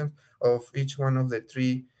accelerations of each one of the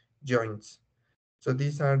three joints. So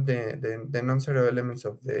these are the non-zero elements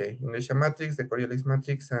of the inertia matrix, the Coriolis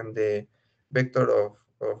matrix, and the vector of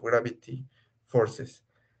gravity forces.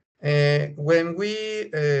 When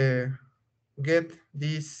we get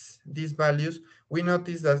these values, we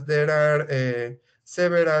notice that there are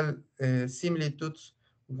several similitudes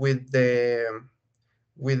with the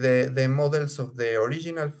models of the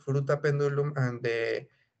original Fruta pendulum um,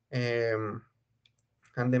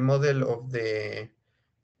 and the model of the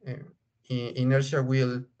uh, inertia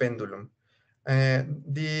wheel pendulum.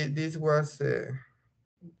 This was the,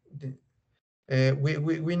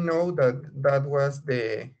 we know that that was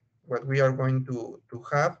what we are going to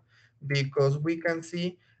have, because we can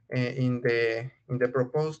see in the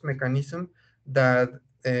proposed mechanism that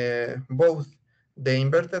both the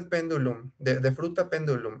inverted pendulum, the Fruta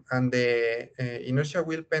pendulum, and the inertia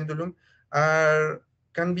wheel pendulum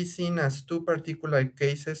can be seen as two particular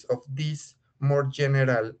cases of this more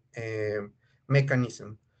general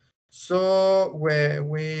mechanism. So when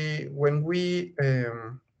we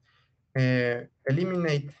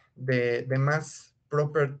eliminate the mass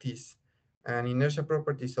properties and inertia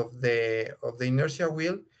properties of the inertia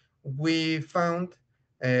wheel, we found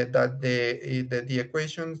that the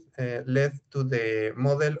equations led to the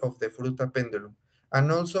model of the Fruta pendulum.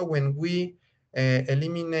 And also when we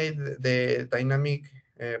eliminate the dynamic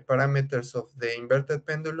parameters of the inverted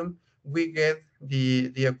pendulum, we get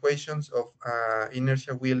the equations of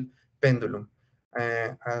inertia wheel pendulum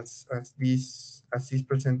as is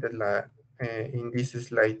presented in this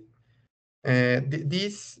slide.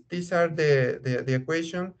 These are the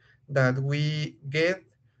equation that we get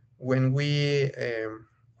when we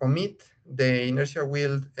omit the inertia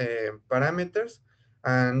wheel parameters,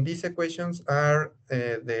 and these equations are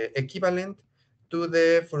the equivalent to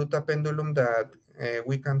the Fruta pendulum that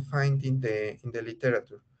we can find in the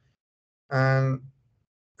literature. And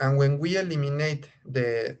when we eliminate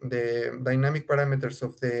the dynamic parameters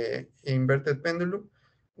of the inverted pendulum,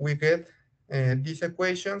 we get these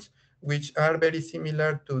equations, which are very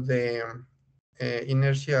similar to the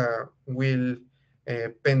inertia wheel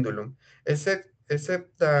pendulum, except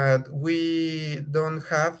that we don't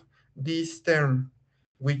have this term,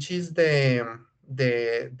 which is the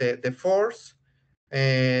force,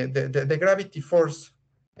 the gravity force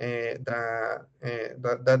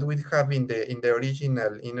that we have in the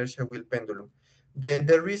original inertia wheel pendulum.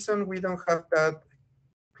 The reason we don't have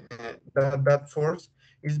that force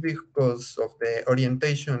is because of the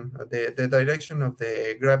orientation, the direction of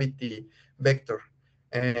the gravity vector.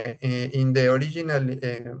 In the original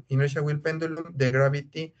inertia wheel pendulum, the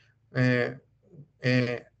gravity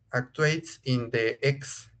actuates in the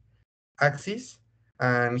x axis,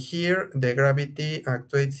 and here the gravity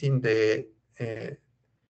actuates in the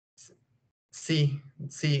c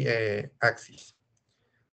axis.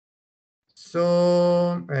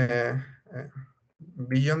 So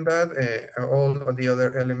beyond that, all of the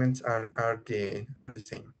other elements are the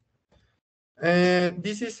same.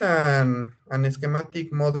 This is an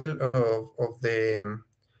schematic model of the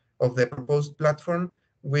proposed platform.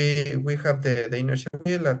 We have the inertia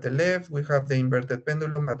wheel at the left. We have the inverted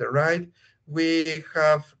pendulum at the right. We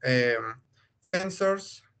have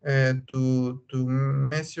sensors to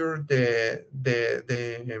measure the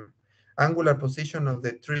angular position of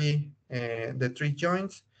the three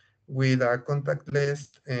joints with a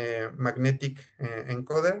contactless magnetic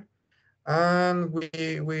encoder. And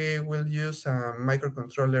we will use a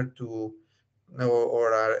microcontroller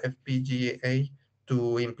or our FPGA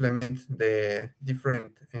to implement the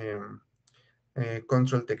different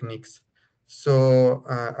control techniques. So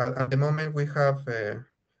at the moment we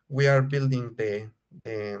are building the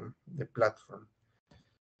platform.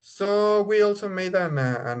 So we also made an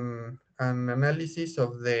analysis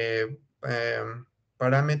of the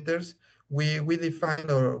parameters. We defined,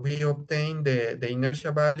 or we obtained the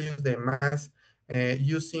inertia values, the mass,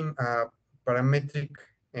 using a parametric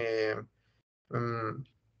um,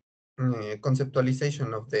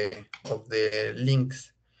 conceptualization of the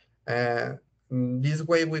links. This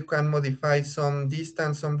way we can modify some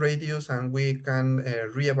distance, some radius, and we can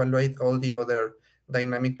reevaluate all the other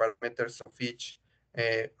dynamic parameters of each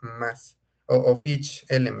mass, of each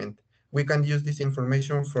element. we can use this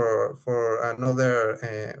information for further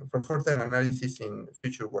analysis in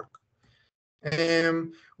future work.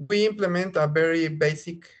 We implement a very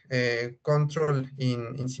basic control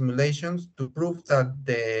in simulations to prove that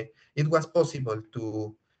it was possible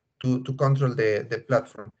to control the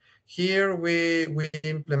platform. Here we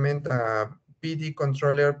implement a PD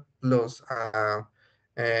controller plus a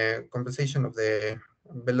compensation of the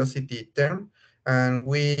velocity term, and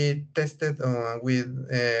we tested with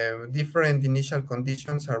different initial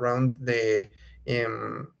conditions around the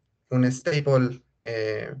unstable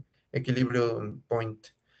equilibrium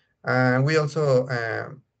point. We also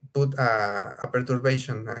put a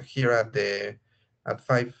perturbation here at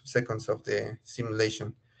 5 seconds of the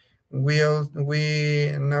simulation. We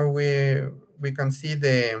can see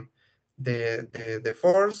the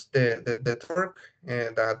force, the torque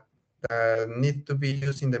that need to be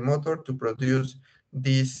used in the motor to produce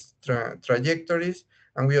these trajectories,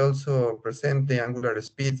 and we also present the angular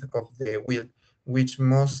speed of the wheel, which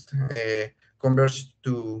must converge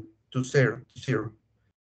to zero.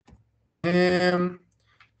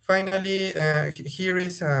 Finally, here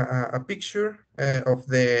is a picture of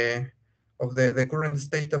the current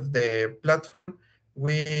state of the platform.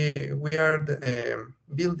 We are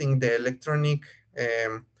building the electronic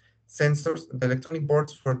sensors, the electronic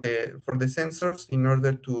boards for the sensors in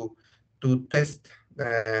order to test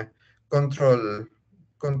control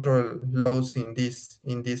laws in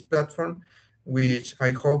this platform, which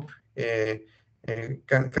I hope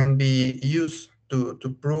can be used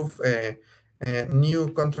to prove new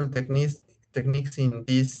control techniques in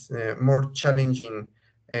this more challenging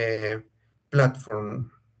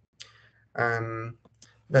platform. And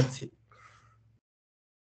that's it.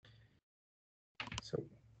 So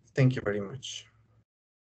thank you very much.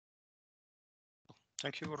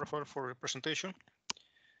 Thank you, Rafael, for your presentation.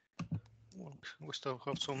 Well, we still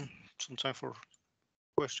have some time for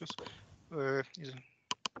questions.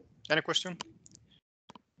 Any question?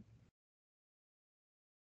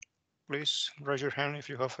 Please raise your hand if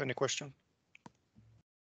you have any question.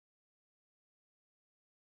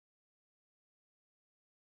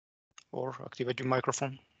 Or activate your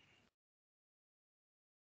microphone.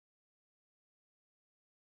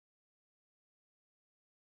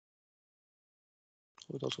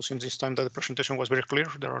 It also seems this time that the presentation was very clear.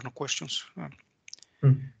 There are no questions. I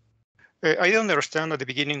didn't understand at the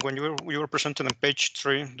beginning when you were presenting on page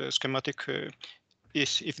 3 the schematic.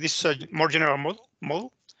 Is if this is a more general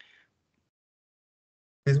model?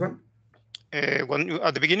 This one? When you,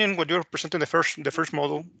 at the beginning, when you were presenting the first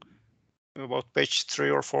model, about page 3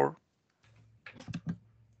 or 4.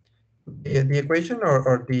 The equation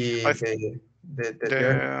or the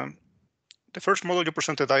first model you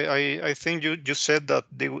presented, I think you said that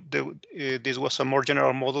this was a more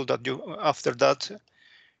general model, that you after that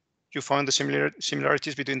you find the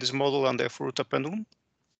similarities between this model and the Furuta pendulum.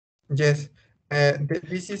 Yes,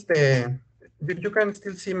 this is the. You can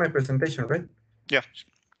still see my presentation, right? Yeah.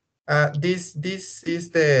 This is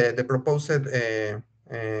the proposed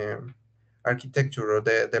architecture, or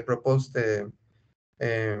the proposed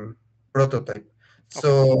prototype.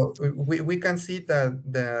 So we can see that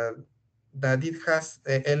it has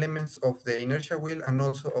elements of the inertial wheel and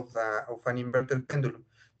also of an inverted pendulum.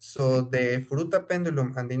 So the Furuta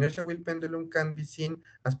pendulum and the inertial wheel pendulum can be seen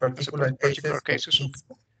as particular cases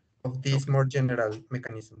of this more general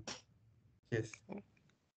mechanism. Yes.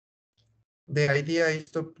 The idea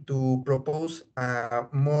is to propose a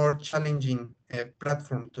more challenging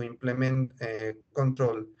platform to implement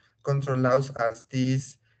control laws, as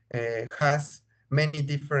this has many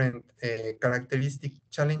different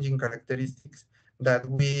challenging characteristics that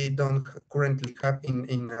we don't currently have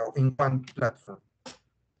in one platform.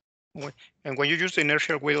 And when you use the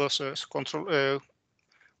inertial wheel as control,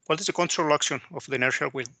 what is the control action of the inertial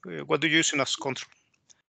wheel? What do you use as control?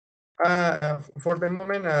 For the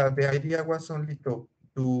moment, the idea was only to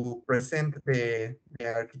present the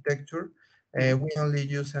architecture. We only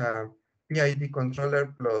use a PID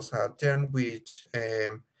controller plus a term which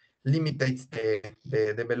limits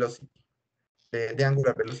the velocity, the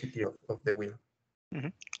angular velocity of the wheel.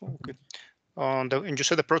 Okay. And you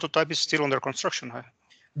said the prototype is still under construction, huh?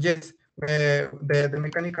 Yes, the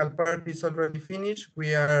mechanical part is already finished.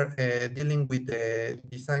 We are dealing with the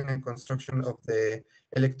design and construction of the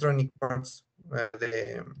electronic parts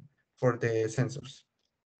for the sensors.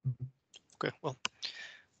 Okay, well,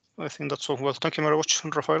 I think that's all. Well, thank you very much,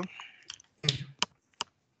 Rafael. Thank you.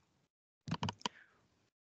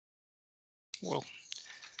 Well,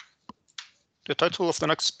 the title of the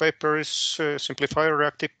next paper is Simplify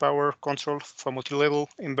Reactive Power Control for Multi-Level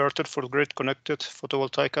Inverted for Grid Connected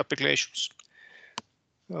Photovoltaic Applications.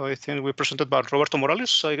 I think we presented by Roberto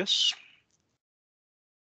Morales, I guess.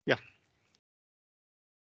 Yeah.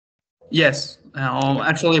 Yes,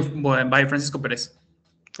 actually by Francisco Perez.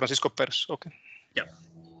 Francisco Perez, okay. Yeah.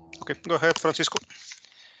 Okay, go ahead, Francisco.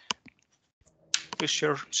 Please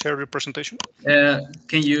share your presentation.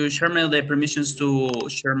 Can you share me the permissions to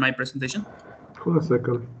share my presentation? Hold a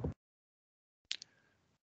second.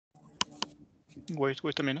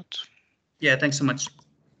 Wait a minute. Yeah, thanks so much.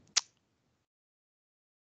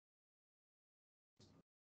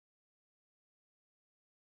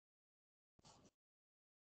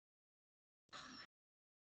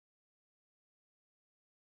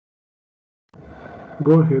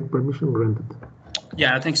 Go ahead, permission granted.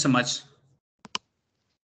 Yeah, thanks so much.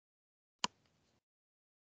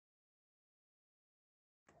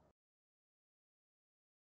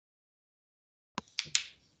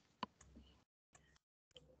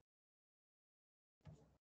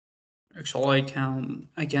 Actually,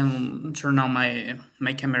 I can turn on my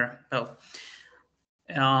camera. Oh.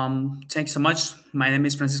 Thanks so much. My name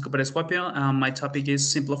is Francisco Perez Guapio. My topic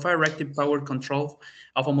is simplify reactive power control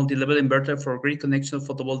of a multi-level inverter for grid connection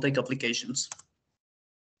photovoltaic applications.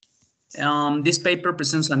 This paper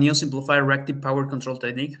presents a new simplified reactive power control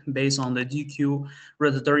technique based on the DQ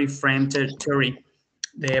rotatory frame theory.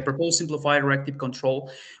 The proposed simplified reactive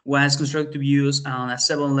control was constructed to be used on a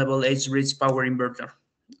 7-level H-bridge power inverter.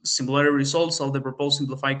 Similar results of the proposed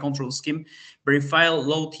simplified control scheme verify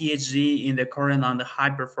low THD in the current and the high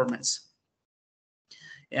performance.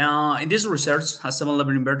 In this research, a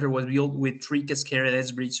 7-level inverter was built with 3 cascaded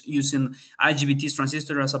H-bridge using IGBT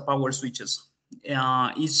transistor as a power switches.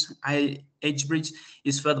 Each H-bridge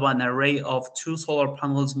is fed by an array of 2 solar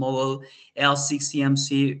panels model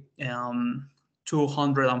L60MC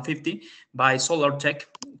 250 by SolarTech,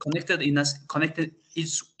 connected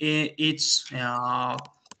each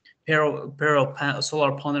pair of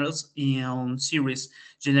solar panels in series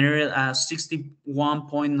generated at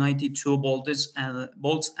 61.92 volts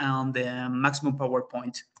and the maximum power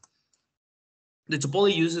point. The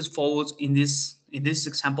topology uses follows in this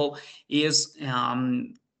example is a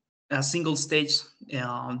single stage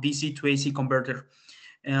DC to AC converter.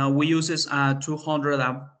 We uses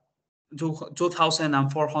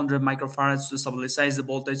 2,400 microfarads to stabilize the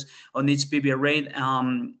voltage on each PV array.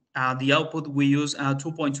 The output, we use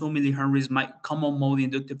 2.2 millihenries common mode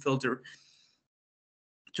inductive filter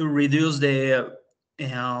to reduce the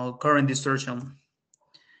current distortion.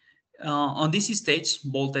 On DC stage,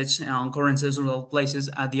 voltage and current sensor places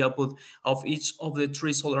at the output of each of the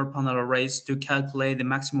 3 solar panel arrays to calculate the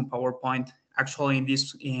maximum power point. Actually, in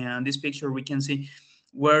this picture, we can see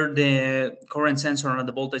where the current sensor and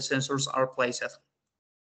the voltage sensors are placed.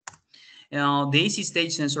 The AC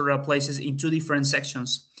stage sensor are placed in 2 different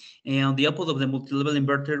sections. And the output of the multi-level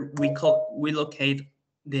inverter, we locate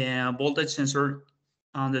the voltage sensor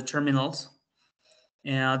on the terminals.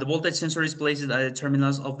 The voltage sensor is placed at the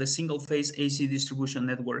terminals of the single-phase AC distribution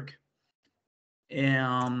network.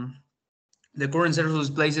 The current sensor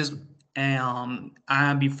is placed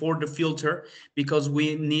before the filter because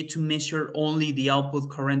we need to measure only the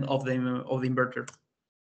output current of the inverter.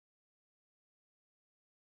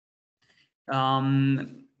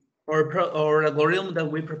 Our algorithm that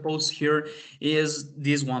we propose here is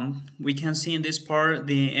this one. We can see in this part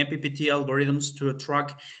the MPPT algorithms to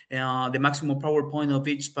track the maximum power point of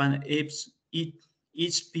each PV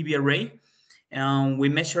array. We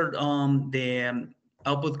measured the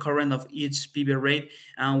output current of each PV array,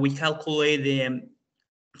 and we calculate the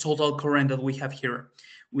total current that we have here.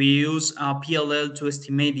 We use PLL to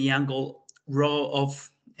estimate the angle rho of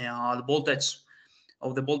the voltage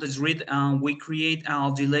grid, and we create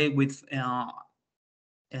a delay with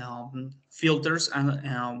filters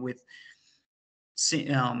and with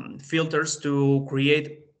filters to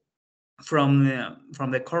create from the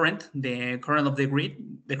current of the grid,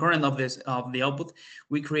 the current of the output.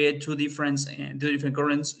 We create two different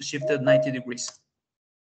currents shifted 90 degrees.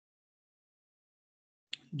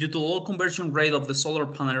 Due to low conversion rate of the solar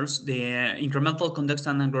panels, the incremental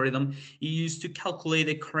conductance algorithm is used to calculate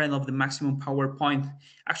the current of the maximum power point.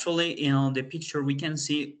 Actually, in the picture, we can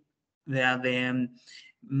see that the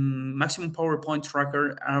maximum power point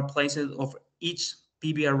tracker are placed of each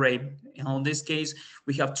PV array. In this case,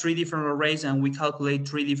 we have 3 different arrays and we calculate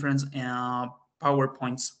 3 different power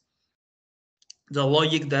points. The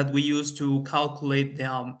logic that we use to calculate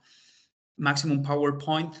the maximum power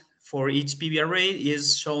point for each PV array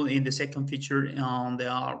is shown in the second feature on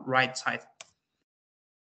the right side.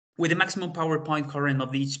 With the maximum power point current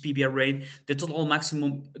of each PV array, the total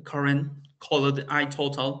maximum current, called I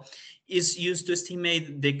total, is used to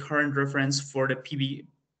estimate the current reference for the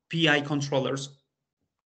PI controllers.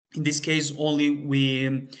 In this case, only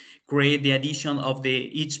we create the addition of the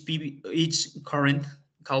each current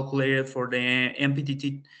calculated for the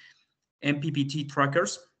MPPT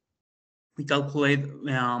trackers. We calculate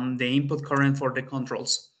the input current for the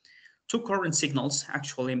controls. Two current signals,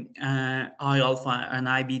 actually, I alpha and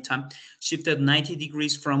I beta, shifted 90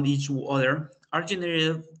 degrees from each other, are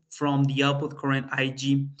generated from the output current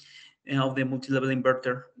IG of the multi-level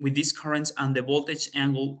inverter. With these currents and the voltage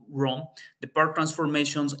angle rho, the power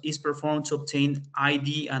transformations is performed to obtain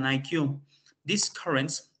ID and IQ. These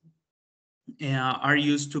currents are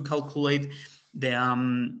used to calculate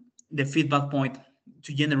the feedback point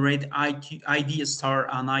to generate ID star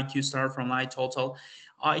and IQ star from I total.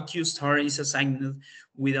 IQ star is assigned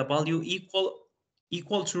with a value equal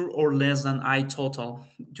to or less than I total.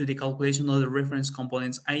 To the calculation of the reference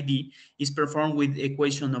components ID is performed with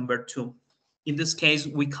equation number 2. In this case,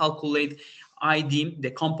 we calculate ID,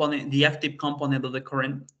 the component, the active component of the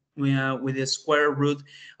current, with the square root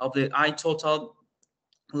of the I total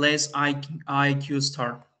less IQ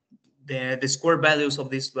star, the square values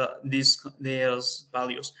of these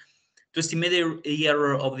values. To estimate the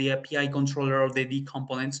error of the API controller of the D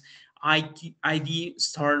components, ID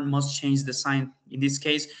star must change the sign. In this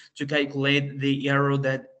case, to calculate the error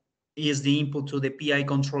that is the input to the PI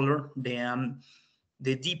controller, the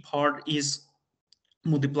D part is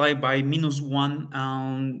multiplied by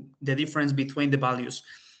 -1, the difference between the values.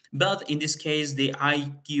 But in this case, the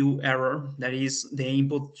IQ error, that is the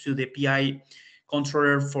input to the PI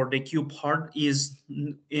controller for the Q part, is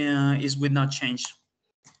will not change.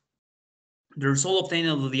 The result obtained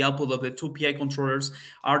of the output of the two PI controllers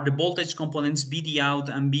are the voltage components BD out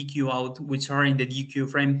and BQ out, which are in the DQ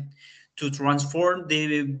frame. To transform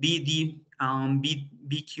the BD and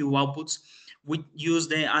BQ outputs, we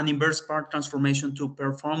use an inverse part transformation to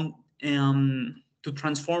perform to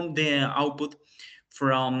transform the output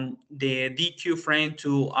from the DQ frame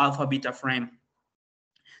to alpha beta frame.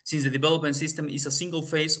 Since the development system is a single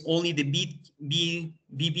phase, only the B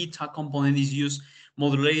beta component is used,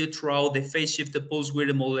 modulated throughout the phase shifted pulse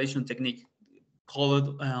width modulation technique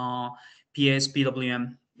called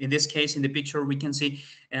PSPWM. In this case, in the picture, we can see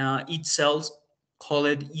each cells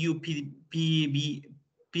called UPWM.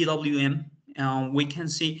 We can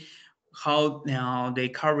see how the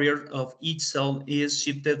carrier of each cell is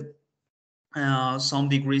shifted some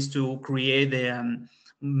degrees to create the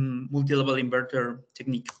multi-level inverter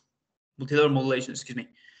technique, multi-level modulation, excuse me.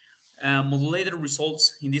 Modulated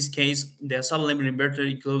results, in this case, the sub-level inverter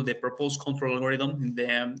include the proposed control algorithm in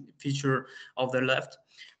the feature of the left,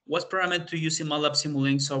 was parameter to use MATLAB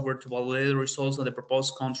simulating software to validate the results of the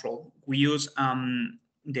proposed control. We use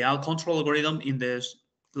the control algorithm in the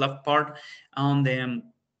left part on the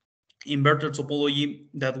inverter topology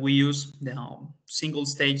that we use, the single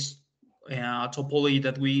stage topology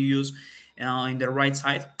that we use in the right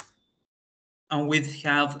side. And we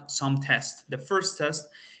have some tests. The first test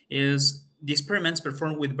is the experiments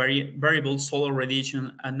performed with variable solar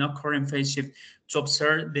radiation and no current phase shift to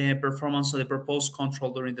observe the performance of the proposed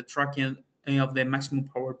control during the tracking of the maximum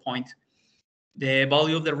power point. The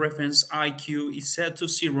value of the reference IQ is set to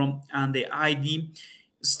 0 and the ID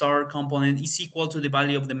star component is equal to the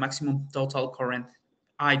value of the maximum total current,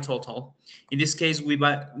 I total. In this case, we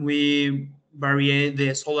vary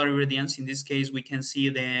the solar irradiance. In this case, we can see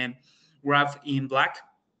the graph in black,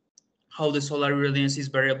 how the solar irradiance is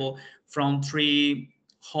variable from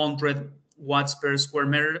 300 watts per square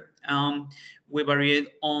meter. We vary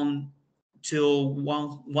it on to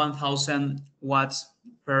 1,000 watts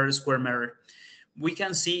per square meter. We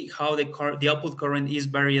can see how the output current is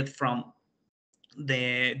varied from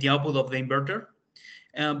the output of the inverter,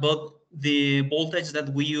 but the voltage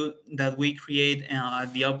that we create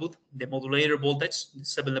at the output, the modulator voltage, the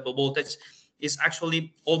 7-level voltage, is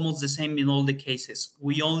actually almost the same in all the cases.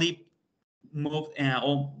 We only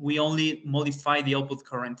modify the output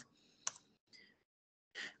current.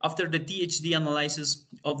 After the THD analysis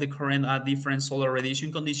of the current at different solar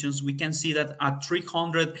radiation conditions, we can see that at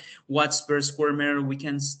 300 watts per square meter, we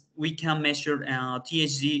can measure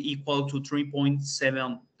THD equal to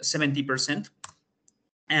 3.70%.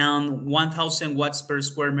 And 1,000 watts per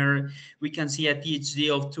square meter, we can see a THD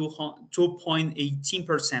of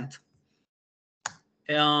 2.18%.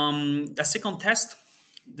 A second test,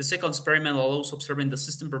 the second experiment allows observing the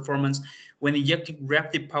system performance when injecting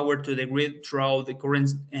reactive power to the grid throughout the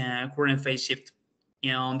current phase shift.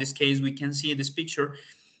 In this case, we can see in this picture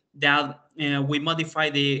that we modify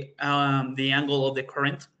the angle of the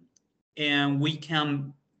current, and we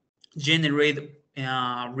can generate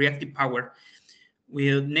reactive power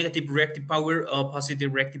with negative reactive power or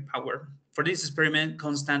positive reactive power. For this experiment,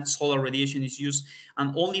 constant solar radiation is used,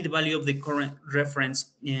 and only the value of the current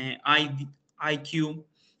reference IQ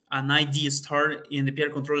and ID star in the PR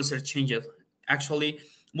controllers are changed. Actually,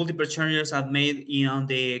 multiple changes are made in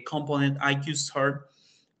the component IQ star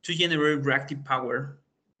to generate reactive power.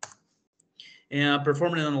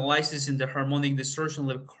 Performing an analysis in the harmonic distortion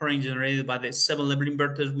level current generated by the 7-level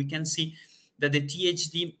inverters, we can see that the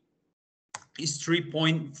THD is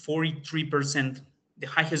 3.43%. The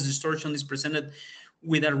highest distortion is presented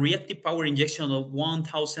with a reactive power injection of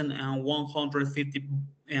 1,150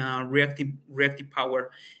 reactive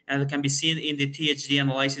power, and it can be seen in the THD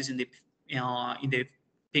analysis in the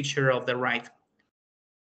picture of the right.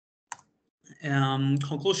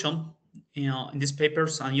 Conclusion: in these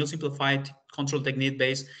papers, a new simplified control technique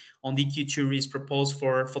based on DQ theory is proposed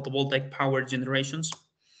for photovoltaic power generations.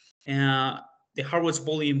 The hardware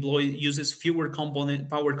fully employed uses fewer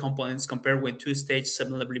power components compared with two-stage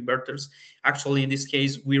 7-level inverters. Actually, in this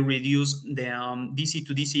case, we reduce the DC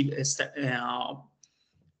to DC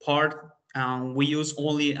part. We use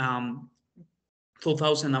only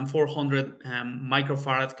 2,400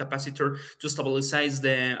 microfarad capacitor to stabilize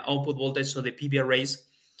the output voltage of the PV arrays.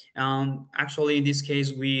 Actually, in this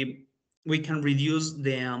case, we can reduce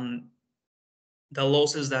the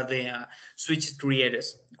losses that the switch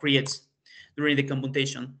creates during the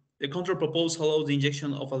computation. The control proposed allows the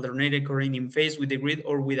injection of alternating current in phase with the grid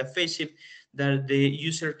or with a phase shift that the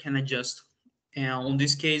user can adjust. In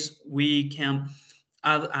this case, we can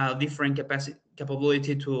add a different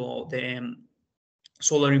capability to the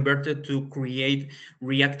solar inverter to create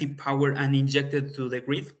reactive power and inject it to the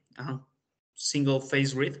grid, single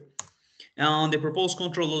phase grid. The proposed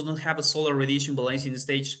control does not have a solar radiation balancing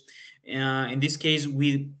stage. In this case,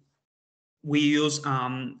 we use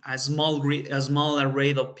a small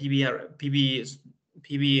array of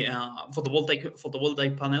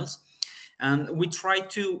photovoltaic panels, and we try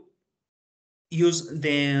to use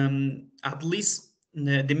the at least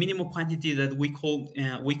the minimum quantity that we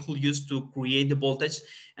could use to create the voltage,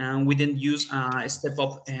 and we didn't use a step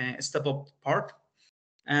up part.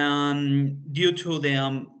 Due to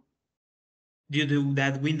that,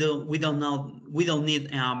 we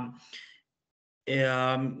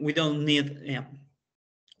don't need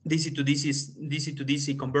DC to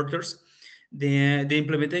DC converters. The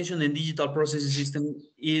implementation in digital processing system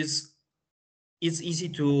is easy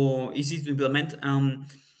to implement.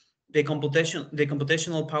 The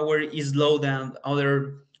computational power is low than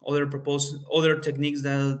other techniques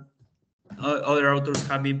that other authors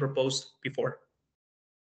have been proposed before.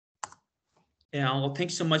 Well,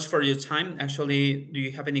 thanks so much for your time. Actually, do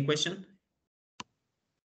you have any question?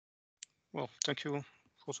 Well, thank you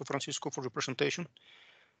also, Francisco, for the presentation.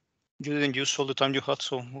 You didn't use all the time you had,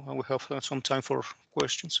 so we have some time for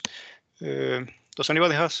questions. Does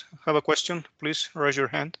anybody have a question? Please raise your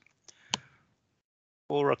hand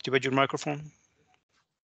or activate your microphone.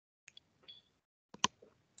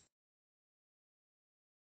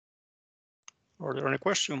 Are there any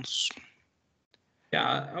questions?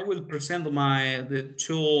 Yeah, I will present the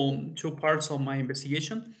two parts of my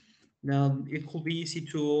investigation. Now, it could be easy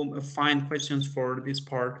to find questions for this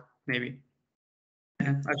part, maybe.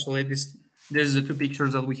 Actually, this is the two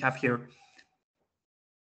pictures that we have here.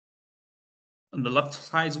 On the left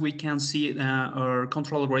side, we can see our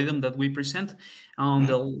control algorithm that we present. On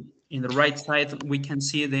in the right side, we can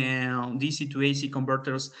see the DC to AC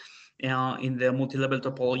converters in the multi-level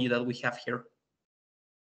topology that we have here.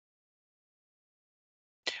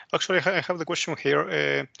 Actually, I have the question here.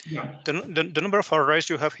 Yeah. The number of arrays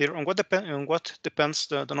you have here, on what depends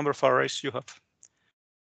the number of arrays you have?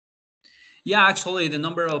 Yeah, actually, the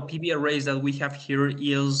number of PV arrays that we have here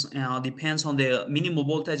is depends on the minimum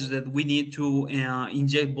voltage that we need to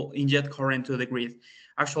inject current to the grid.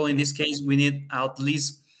 Actually, in this case, we need at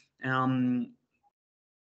least a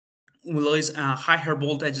higher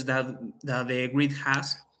voltage that the grid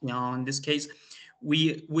has. In this case,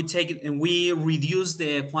 we take it and we reduce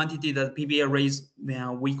the quantity that PV arrays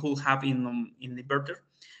we could have in the inverter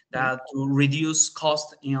to reduce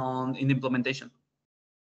cost in implementation.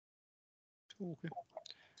 Okay.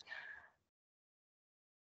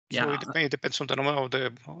 Yeah. So it depends on the number of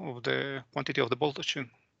the quantity of the voltage.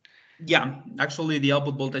 Yeah, actually, the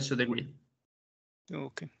output voltage to the grid.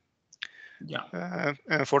 Okay. Yeah.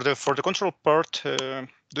 And for the control part, do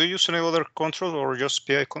you use any other control or just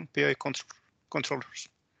PI controllers?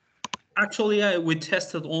 Actually, we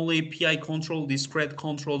tested only PI control, discrete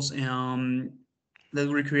controls that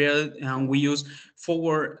we created, and we use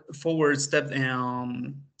forward step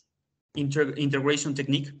integration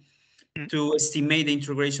technique to estimate the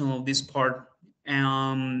integration of this part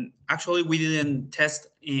Actually, we didn't test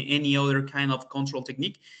any other kind of control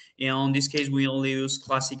technique. In this case, we only use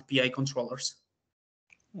classic PI controllers.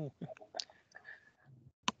 Okay.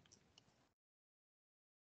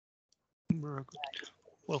 Very good.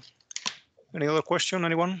 Well, any other question,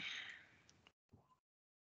 anyone?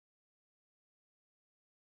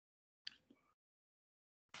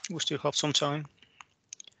 We still have some time.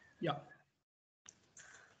 Yeah.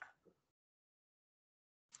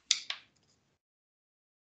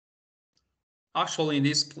 Actually, in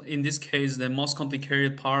this case, the most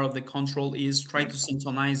complicated part of the control is try to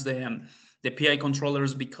synchronize the PI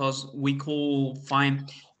controllers, because we could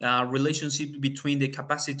find a relationship between the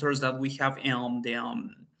capacitors that we have in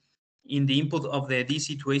the input of the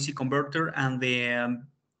DC to AC converter and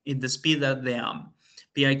in the speed that the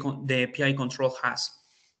PI control has.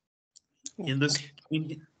 In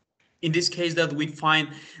this case, that we find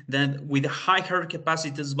that with a higher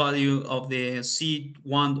capacitance value of the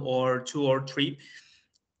C1 or 2 or 3,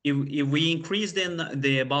 if we increase then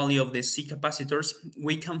the value of the C capacitors,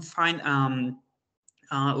 we can find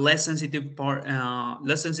less sensitive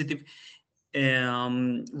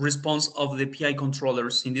response of the PI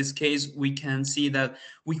controllers. In this case, we can see that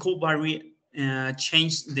we could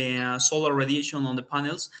change the solar radiation on the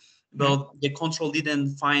panels, but the control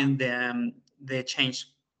didn't find the change.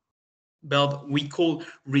 But we could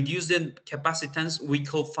reduce the capacitance, we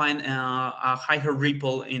could find a higher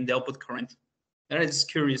ripple in the output current. That is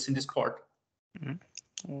curious in this part.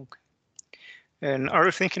 Okay. And are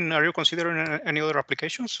you considering any other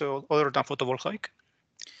applications other than photovoltaic?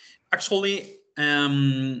 Actually,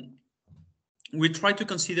 we try to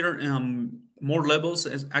consider more levels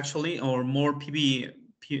or more PV,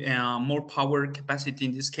 more power capacity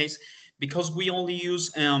in this case, because we only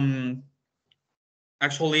use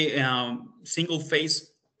single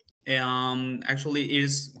phase. Actually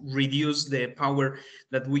is reduce the power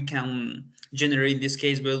that we can generate in this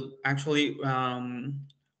case, but actually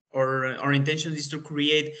our intention is to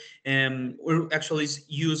create or actually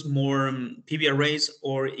use more PV arrays,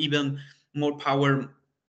 or even more power,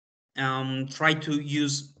 try to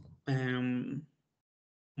use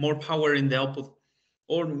more power in the output,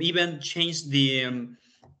 or even change the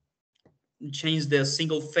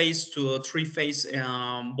single phase to a 3-phase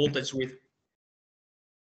voltage with.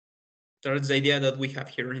 That's the idea that we have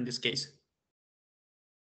here in this case.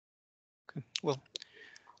 Okay. Well,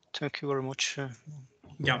 thank you very much.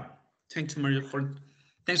 Yeah. Thanks, Mario,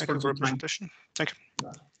 thanks for your presentation. Thank you.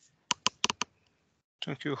 Yeah.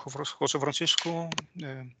 Thank you, Jose Francisco.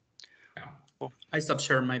 Well, I stopped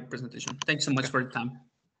sharing my presentation. Thanks so much for your time.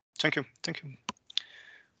 Thank you. Thank you.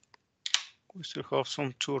 We still have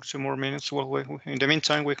some 2 or 3 more minutes. Well, in the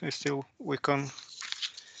meantime, we can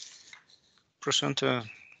present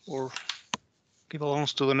or give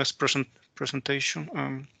allowance to the next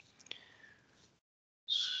presentation.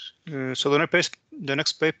 So the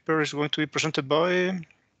next paper is going to be presented by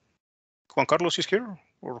Juan Carlos is here,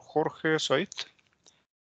 or Jorge Said.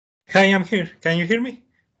 Hi, I'm here. Can you hear me?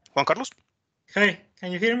 Juan Carlos? Hi,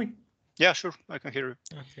 can you hear me? Yeah, sure, I can hear you.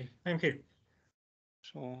 Okay, I'm here.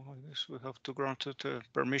 So I guess we have to grant it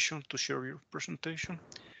permission to share your presentation.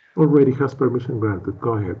 Already has permission granted.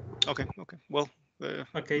 Go ahead. Okay. Well,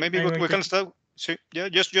 okay, maybe we can start. So, yeah,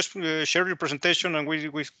 just share your presentation, and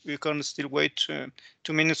we can still wait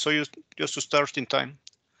 2 minutes, so just to start in time.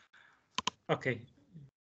 Okay.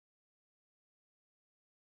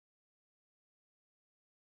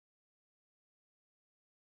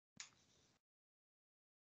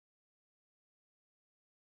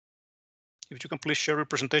 If you can please share your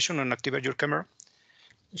presentation and activate your camera.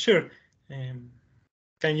 Sure.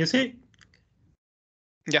 Can you see?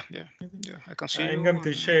 Yeah, I can see. I'm going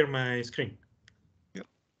to share my screen. Yeah.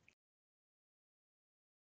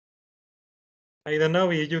 I don't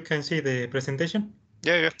know if you can see the presentation.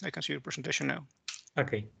 Yeah, I can see your presentation now.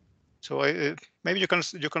 Okay. So maybe you can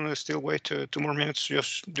still wait 2 more minutes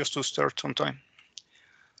just to start on time.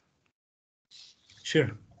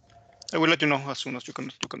 Sure. I will let you know as soon as you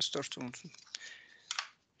can start,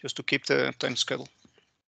 just to keep the time schedule.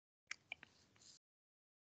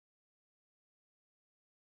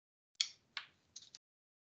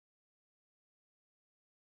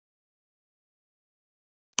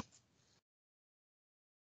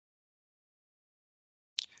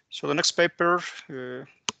 So the next paper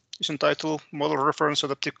is entitled Model Reference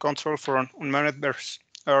Adaptive Control for an Unmanned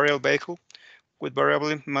Aerial Vehicle with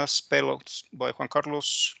Variable Mass Payloads by Juan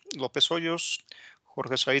Carlos López Hoyos,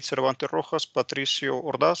 Jorge Said Cervantes Rojas, Patricio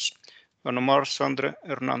Ordaz, and Omar Sandre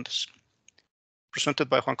Hernández. Presented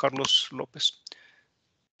by Juan Carlos López.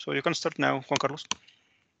 So you can start now, Juan Carlos.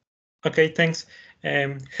 Okay, thanks.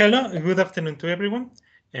 Hello, good afternoon to everyone.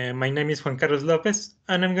 My name is Juan Carlos Lopez,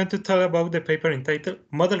 and I'm going to talk about the paper entitled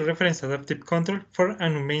Model Reference Adaptive Control for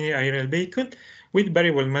an Unmanned Aerial Vehicle with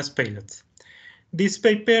Variable Mass Payloads. This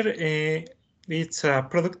paper it's a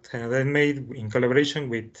product that I made in collaboration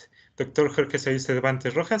with Dr. Jorge Saez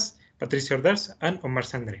Cervantes Rojas, Patricia Ordaz, and Omar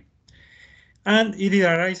Sandre. And it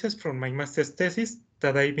arises from my master's thesis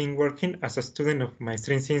that I've been working as a student of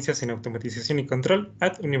Maestría en Ciencias en Automatización y Control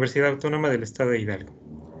at Universidad Autónoma del Estado de Hidalgo.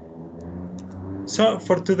 So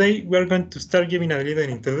for today, we are going to start giving a little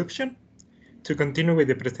introduction to continue with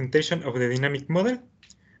the presentation of the dynamic model,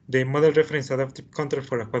 the model reference adaptive control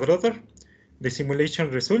for a quadrotor, the simulation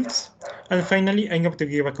results, and finally, I'm going to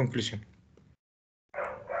give a conclusion.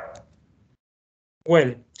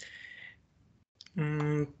 Well,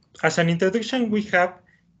 as an introduction, we have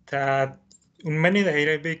that unmanned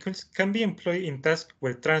aerial vehicles can be employed in tasks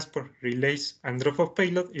where transport, relays, and drop-off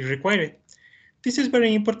payload is required. This is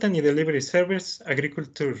very important in delivery service,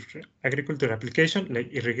 agriculture applications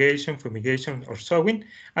like irrigation, fumigation, or sowing,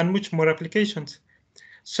 and much more applications.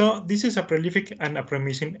 So this is a prolific and a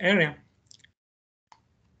promising area.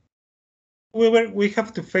 However, we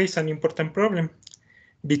have to face an important problem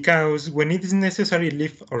because when it is necessary to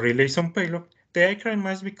lift or relay some payload, the aircraft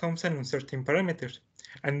mass becomes an uncertain parameter,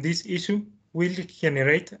 and this issue will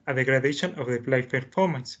generate a degradation of the flight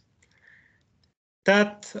performance.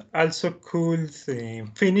 That also could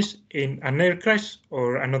finish in an air crash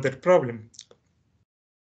or another problem.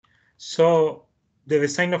 So the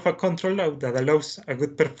design of a control law that allows a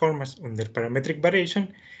good performance under parametric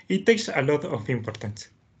variation, it takes a lot of importance.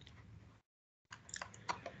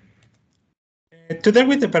 To deal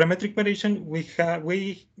with the parametric variation,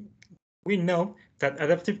 we know that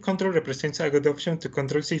adaptive control represents a good option to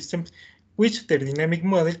control systems which their dynamic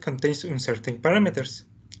model contains uncertain parameters.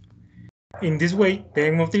 In this way, the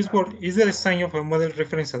aim of this work is the design of a model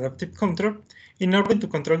reference adaptive control in order to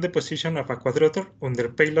control the position of a quadrotor under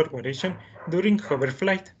payload variation during hover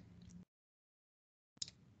flight.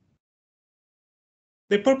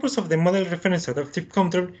 The purpose of the model reference adaptive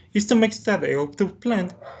control is to make that the output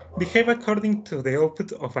plant behave according to the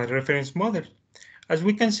output of a reference model. As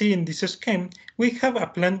we can see in this scheme, we have a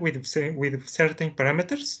plant with certain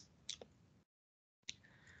parameters.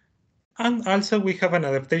 And also we have an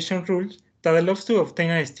adaptation rule that allows to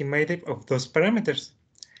obtain an estimate of those parameters.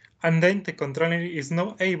 And then the controller is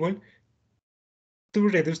now able to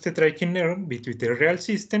reduce the tracking error between the real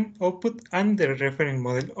system output and the reference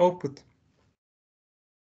model output.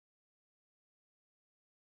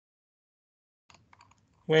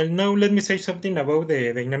 Well, now let me say something about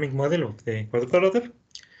the dynamic model of the quadrotor.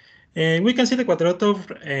 We can see the quadrotor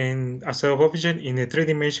as an object in a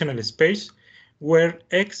three-dimensional space where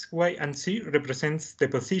x, y, and z represents the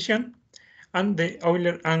position, and the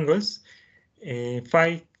Euler angles,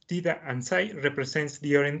 phi, theta, and psi represents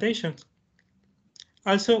the orientation.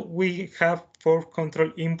 Also, we have 4 control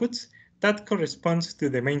inputs that corresponds to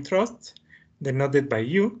the main thrust, denoted by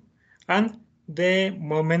U, and the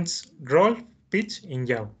moments roll, pitch in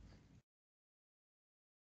yaw.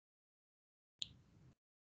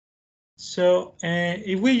 So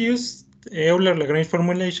if we use Euler-Lagrange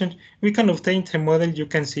formulation, we can obtain the model you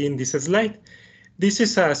can see in this slide. This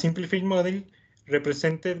is a simplified model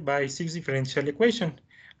represented by 6 differential equations,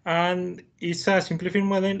 and it's a simplified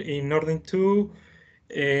model in order to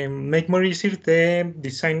make more easier the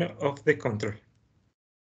design of the control.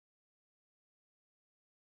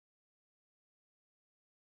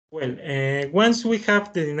 Well, once we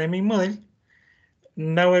have the dynamic model,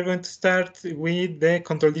 now we're going to start with the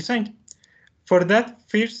control design. For that,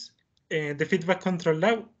 first, the feedback control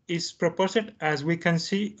law is proposed as we can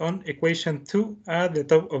see on equation 2 at the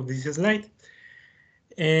top of this slide.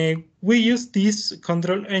 We use this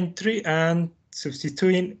control entry and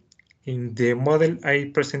substituting in the model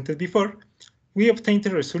I presented before, we obtain the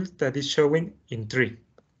result that is showing in 3.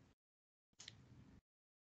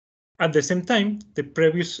 At the same time, the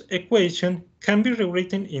previous equation can be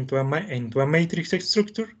rewritten into a matrix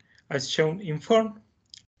structure as shown in form,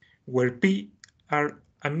 where P are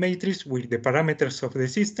a matrix with the parameters of the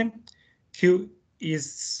system, Q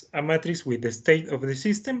is a matrix with the state of the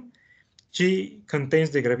system, G contains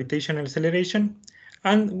the gravitational acceleration,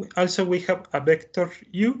 and also we have a vector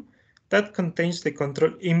U that contains the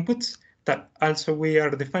control inputs that also we are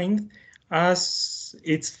defined as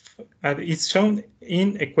it's shown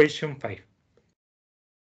in equation 5.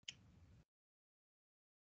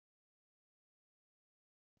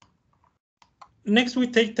 Next, we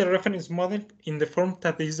take the reference model in the form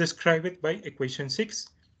that is described by equation 6.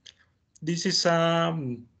 This is a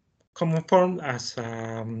common form as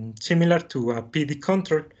similar to a PD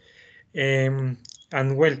control. And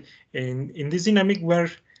well, in this dynamic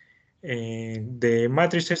where the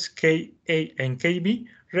matrices Ka and Kb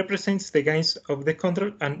represents the gains of the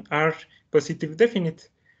control and are positive definite.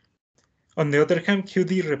 On the other hand,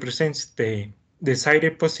 Qd represents the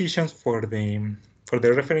decided positions for the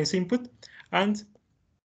reference input, and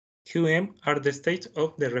Qm are the states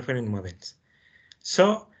of the reference models.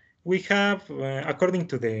 So we have, according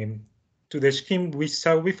to the scheme we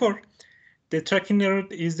saw before, the tracking error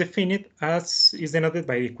is defined as is denoted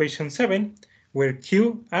by equation 7, where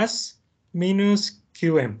Q as minus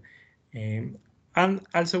Qm. And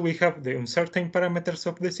also we have the uncertain parameters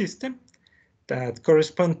of the system that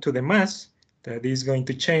correspond to the mass that is going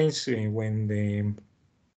to change when the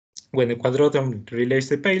quadroton relays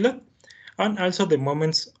the payload, and also the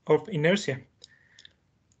moments of inertia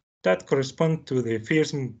that correspond to the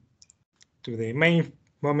main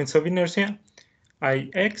moments of inertia,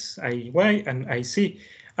 Ix, Iy, and Ic.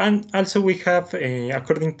 And also we have,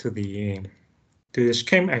 according to the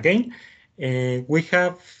scheme again, we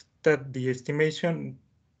have that the estimation,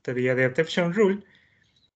 that the adaptation rule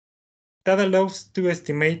that allows to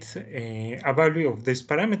estimate a value of these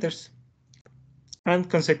parameters. And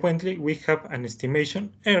consequently, we have an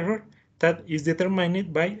estimation error that is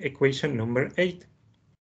determined by equation number 8.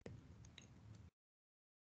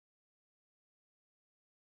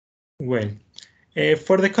 Well,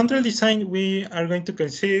 for the control design, we are going to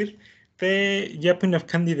consider the Lyapunov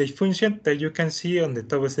candidate function that you can see on the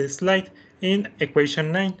top of the slide in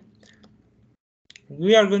equation 9.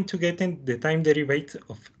 We are going to get in the time derivative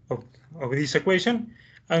of this equation,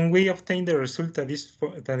 and we obtain the result that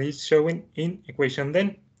is shown in equation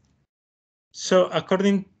 10. So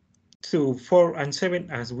according to 4 and 7,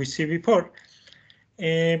 as we see before,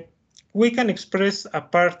 we can express a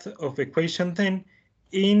part of equation 10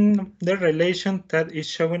 in the relation that is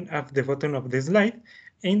shown at the bottom of the slide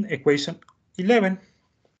in equation 11.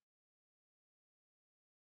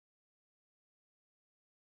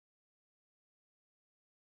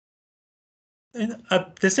 And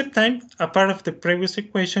at the same time, a part of the previous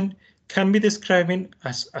equation can be described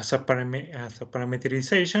as a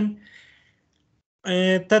parameterization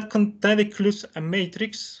that includes a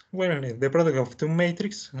matrix, well, the product of two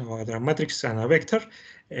matrices, or a matrix and a vector,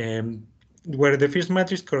 where the first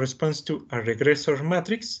matrix corresponds to a regressor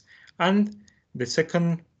matrix, and the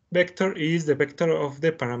second vector is the vector of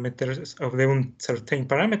the parameters of the uncertain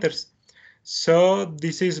parameters. So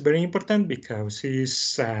this is very important because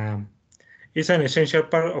it's an essential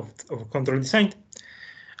part of control design.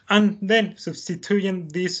 And then substituting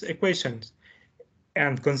these equations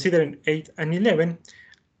and considering 8 and 11,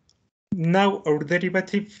 now our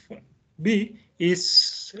derivative b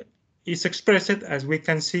is expressed as we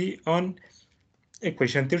can see on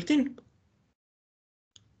equation 13.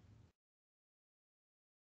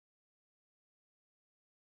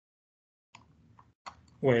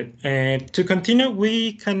 Well, to continue,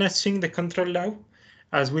 we can assume the control law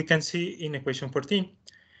as we can see in equation 14.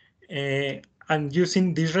 And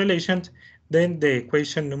using this relation, then the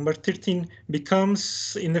equation number 13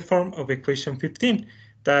 becomes in the form of equation 15,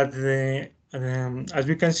 that as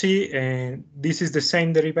we can see, this is the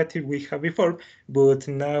same derivative we had before, but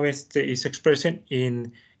now it's expressed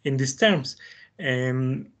in these terms.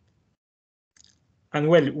 And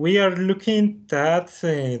well, we are looking at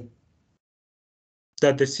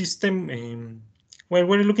that the system, well,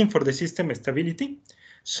 we're looking for the system stability.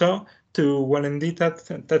 So to guarantee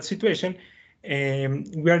that situation,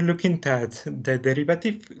 we are looking that the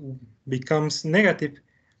derivative becomes negative.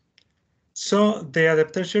 So the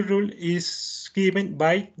adaptation rule is given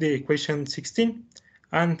by the equation 16.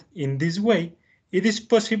 And in this way, it is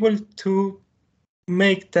possible to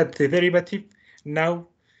make that the derivative now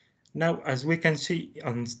as we can see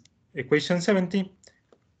on equation 17,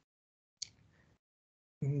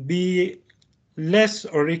 be less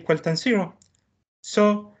or equal than 0.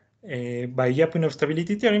 So by Lyapunov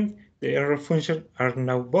stability theorem, the error functions are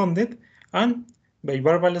now bounded, and by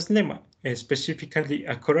Barbala's lemma, specifically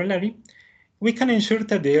a corollary, we can ensure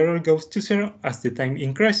that the error goes to 0 as the time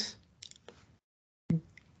increases.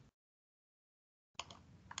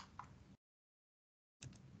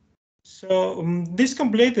 So this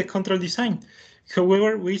completes the control design.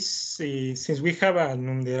 However, since we have an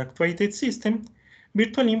underactuated system,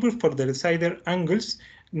 virtual input for the decider angles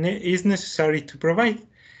is necessary to provide.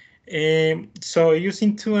 So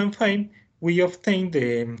using 2 and 5, we obtain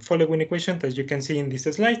the following equation that you can see in this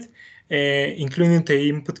slide, including the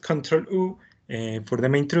input control U for the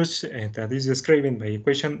main truth that is described by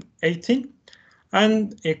equation 18.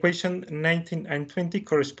 And equation 19 and 20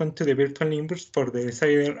 correspond to the virtual inverse for the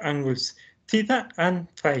decider angles theta and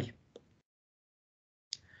phi.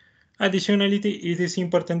 Additionally, it is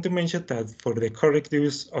important to mention that for the correct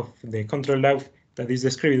use of the control law that is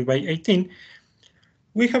described by 18,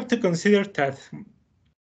 we have to consider that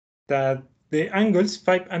the angles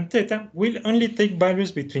phi and theta will only take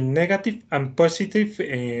values between negative and positive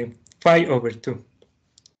phi over 2.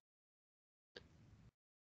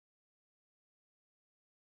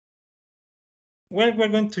 Well, we're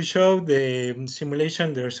going to show the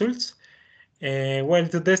simulation, the results. While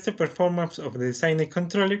to test the performance of the design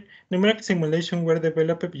controller, numerical simulation were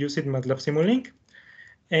developed using MATLAB Simulink.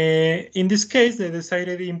 In this case, the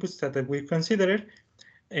decided inputs that we considered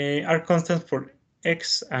are constant for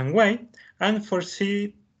x and y, and for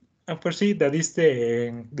c, that is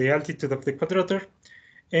the altitude of the quadrature.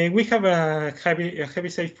 We have a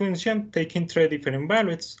Heaviside function taking 3 different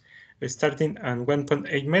values, starting at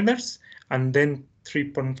 1.8 meters, and then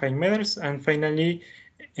 3.5 meters, and finally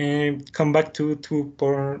come back to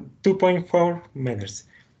 2.4 meters.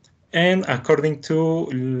 And according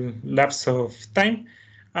to lapse of time,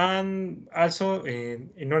 and also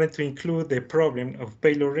in order to include the problem of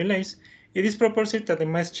payload relays, it is proposed that the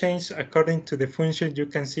mass change according to the function you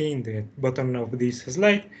can see in the bottom of this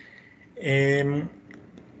slide.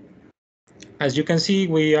 As you can see,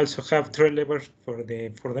 we also have 3 levels for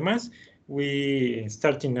the mass. We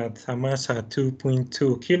starting at a mass at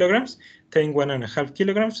 2.2 kilograms, then 1.5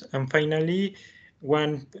 kilograms, and finally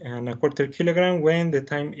 1.25 kilogram when the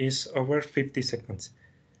time is over 50 seconds.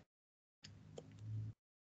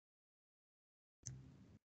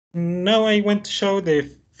 Now I want to show the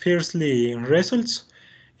firstly results.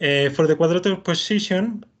 For the quadrature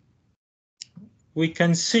position, we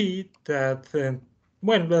can see that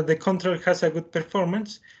well, the control has a good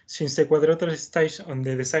performance since the quadrature stays on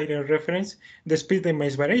the decided reference despite the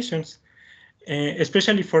mass variations.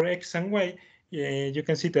 Especially for X and Y, you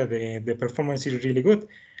can see that the performance is really good.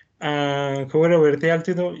 However, the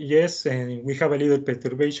altitude, yes, we have a little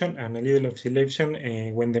perturbation and a little oscillation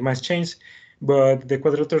when the mass changes, but the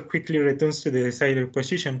quadrature quickly returns to the decided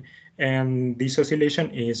position, and this oscillation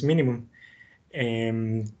is minimum.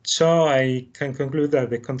 So I can conclude that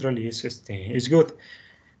the control is good.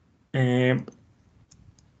 In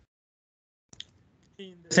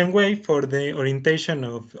the same way, for the orientation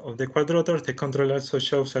of the quadrature, the control also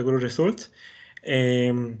shows a good result.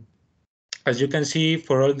 As you can see,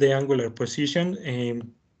 for all the angular position,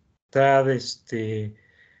 that is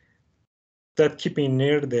that keeping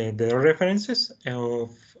near the references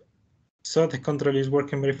of, so the control is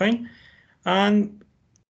working very fine, and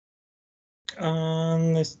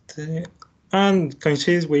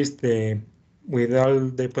coincides with all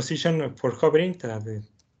the position for hovering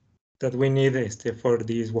that we need for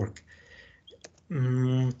this work.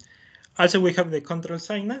 Also, we have the control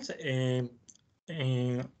signals.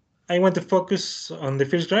 I want to focus on the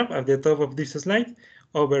first graph at the top of this slide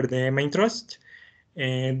over the main thrust.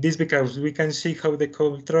 And this because we can see how the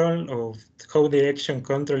control of how the action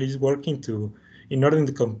control is working in order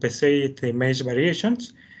to compensate the mesh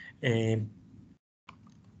variations in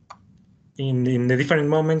the different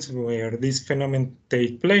moments where this phenomenon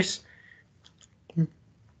take place.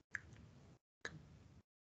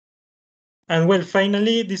 And well,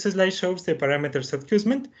 finally, this slide shows the parameters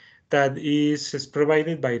adjustment that is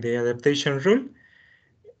provided by the adaptation rule.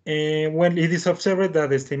 Well, it is observed that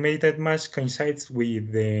the estimated mass coincides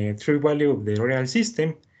with the true value of the real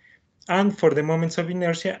system. And for the moments of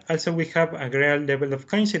inertia, also we have a real level of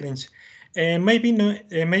coincidence. Maybe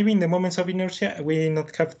in the moments of inertia, we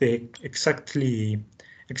not have the exactly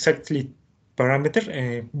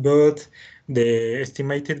parameter, but the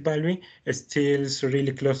estimated value is still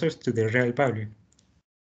really closer to the real value.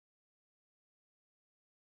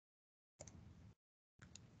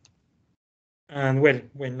 And well,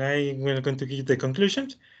 when I will going to give the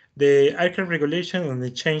conclusions, the aircraft regulation on the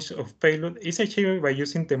change of payload is achieved by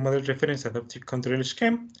using the model reference adaptive control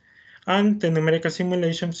scheme, and the numerical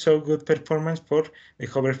simulation show good performance for the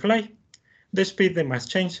hoverfly, despite the mass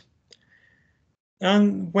change.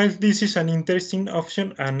 And well, this is an interesting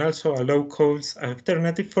option and also a low-cost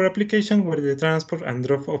alternative for application where the transport and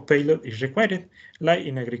drop of payload is required, like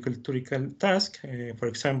in agricultural tasks, for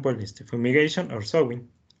example, fumigation or sowing.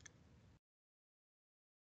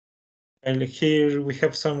 And here we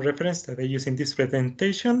have some reference that I use in this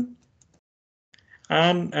presentation.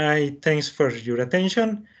 And I thanks for your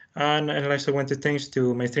attention. And I also want to thanks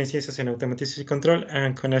to Maestría en Ciencias en Automaticity Control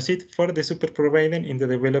and CONACYT for the support provided in the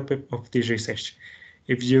development of this research.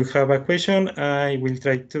 If you have a question, I will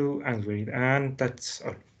try to answer it. And that's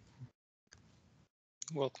all.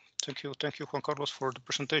 Well, thank you, Juan Carlos, for the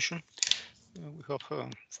presentation. We have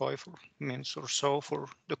 5 minutes or so for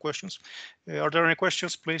the questions. Are there any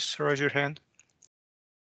questions? Please raise your hand.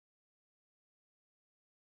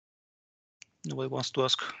 Nobody wants to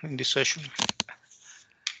ask in this session.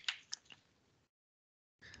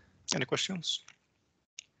 Any questions?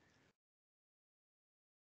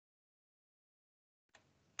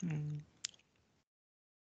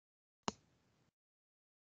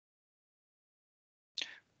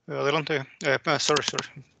 Adelante. Sorry.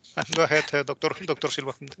 Go ahead, Dr.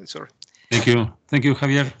 Silva. Sorry. Thank you,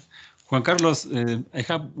 Javier. Juan Carlos, I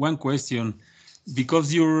have one question.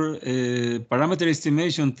 Because your parameter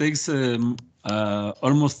estimation takes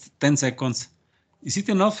almost 10 seconds, is it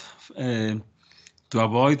enough to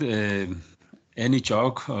avoid any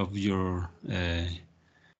choke of your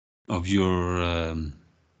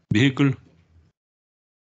vehicle?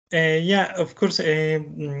 Yeah, of course.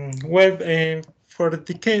 Well, for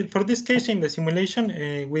this case in the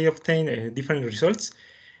simulation, we obtain different results.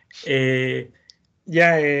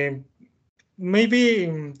 Yeah,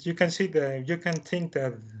 maybe you can see that you can think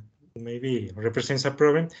that maybe represents a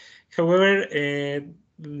problem. However,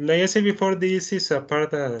 like I said before, this is a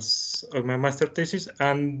part of my master thesis,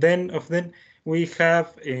 and then we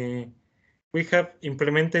have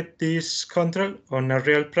implemented this control on a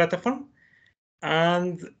real platform,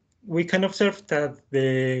 and we can observe that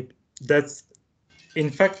that in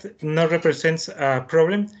fact not represents a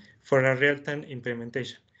problem for a real-time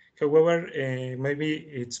implementation. However, maybe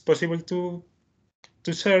it's possible to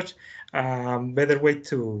search a better way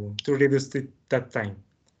to reduce that time.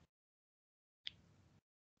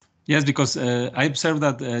 Yes, because I observed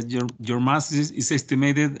that your mass is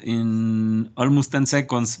estimated in almost 10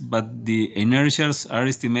 seconds, but the inertias are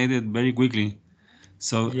estimated very quickly.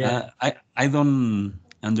 So Yeah. I don't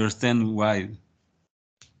understand why.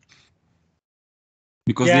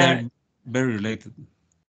 Because they are very related.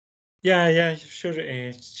 Yeah, sure.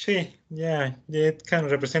 Yeah, it can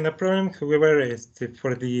represent a problem. However,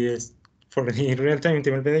 for the real-time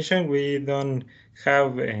implementation, we don't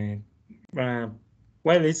have.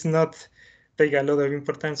 Well, it's not take a lot of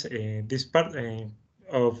importance. This part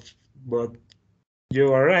of, but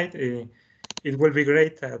you are right. It will be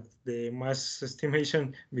great that the mass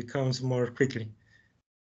estimation becomes more quickly.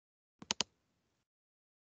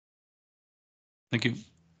 Thank you.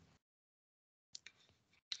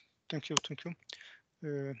 Thank you.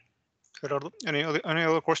 Gerardo, any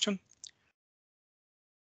other question?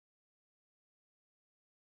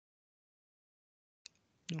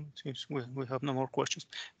 No, it seems we have no more questions.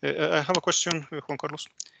 I have a question, Juan Carlos.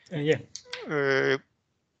 Yeah.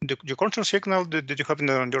 The control signal that you have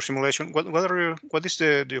in your simulation, what is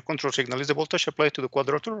the control signal? Is the voltage applied to the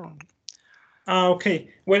quadrotor? Okay.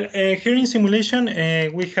 Well, here in simulation,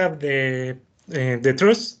 we have the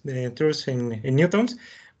truss in newtons,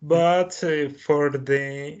 but for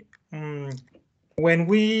the when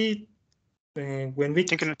we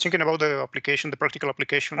thinking about the application, the practical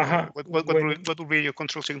application, what would be your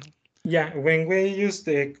control signal? Yeah, when we use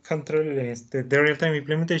the control, the real-time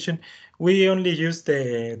implementation, we only use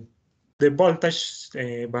the voltage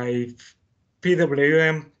by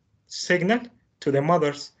PWM signal to the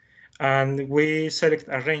motors, and we select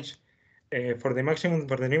a range for the maximum,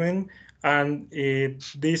 for the minimum, and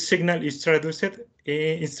this signal is translated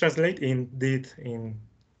in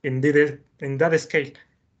that scale.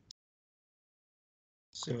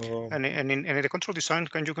 So. And in the control design,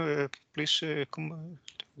 can you please come?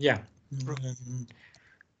 Yeah.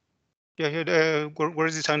 Where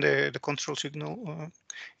is designed the control signal?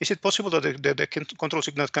 Is it possible that the control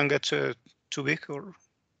signal can get too big, or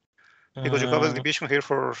because you have a division here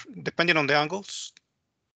for depending on the angles?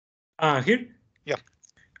 Here? Yeah.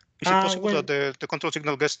 Is it possible that the control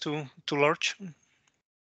signal gets too large?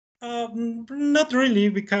 Not really,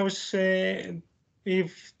 because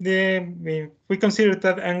if we consider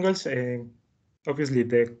that angles, obviously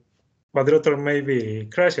the quadrotor maybe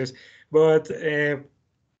crashes, but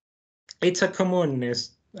it's a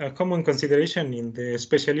common consideration in the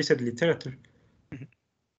specialized literature.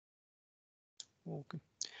 Okay.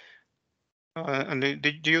 And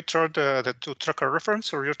do you try to track a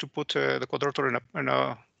reference, or just to put the quadrotor in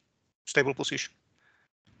a stable position?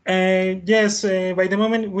 Yes, by the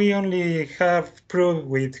moment we only have proof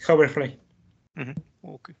with hoverfly.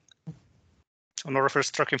 Okay. So no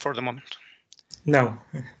reference tracking for the moment. No.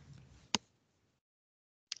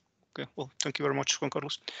 Okay. Well, thank you very much, Juan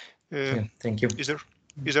Carlos. Yeah, thank you. Is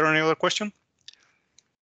there any other question?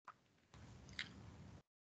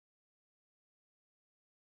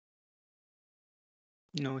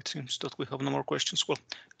 No, it seems that we have no more questions. Well,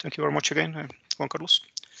 thank you very much again, Juan Carlos.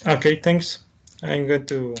 Okay, thanks. I'm going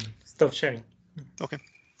to stop sharing. Okay.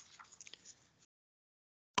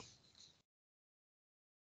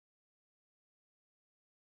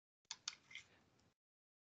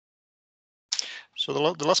 So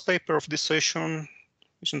So the last paper of this session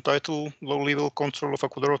is entitled Low-Level Control of a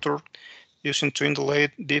Quadrotor Using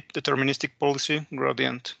Twin-Delayed Deep Deterministic Policy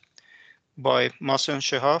Gradient by Masen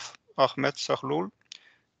Shehab, Ahmed Zaghloul,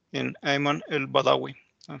 and Ayman El-Badawi.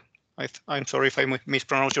 I'm sorry if I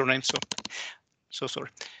mispronounced your name, so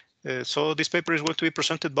sorry. So this paper is going to be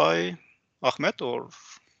presented by Ahmed or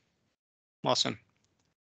Masen?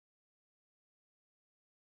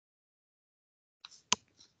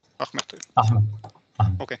 Ahmed. Ahmed.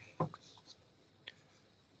 Okay.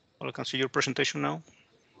 Well, I can see your presentation now.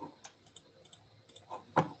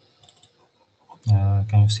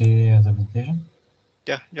 Can you see the presentation?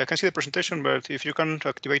 Yeah, I can see the presentation, but if you can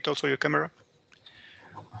activate also your camera.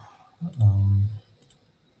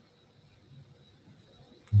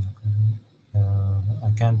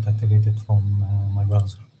 I can't activate it from my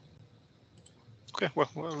browser. Okay, well,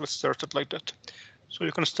 let's start it like that. So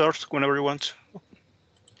you can start whenever you want.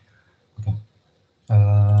 Okay.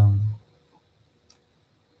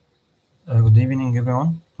 Good evening,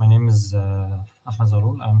 everyone. My name is Ahmed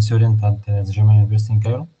Zaghloul. I'm a student at the German University in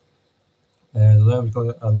Cairo. Today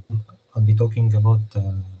I'll be talking about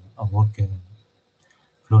our work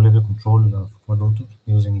flow level control of quadrotor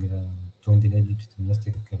using twin-delayed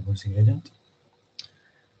deterministic policy gradient.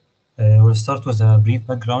 We'll start with a brief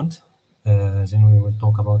background, then we will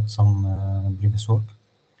talk about some previous work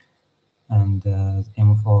and the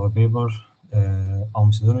aim of our paper, our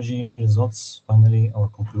methodology, results, finally our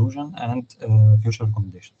conclusion, and future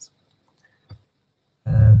recommendations.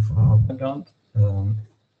 For our background,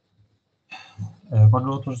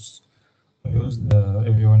 quadrotors are used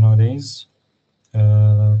everywhere nowadays.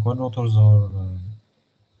 Quadrotors are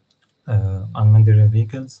unmanned aerial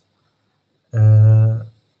vehicles. Their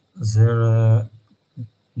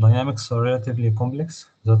dynamics are relatively complex.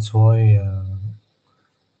 That's why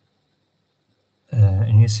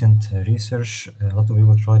in recent research, a lot of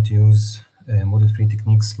people try to use model-free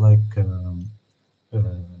techniques like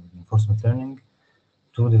reinforcement learning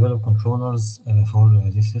to develop controllers for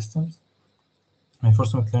these systems.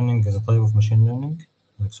 Reinforcement learning is a type of machine learning,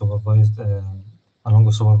 like supervised, along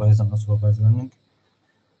with supervised and unsupervised learning.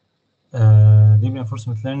 Deep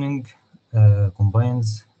reinforcement learning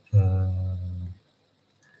combines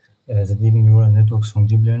the deep neural networks from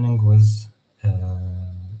deep learning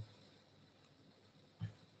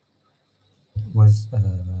with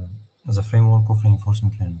the framework of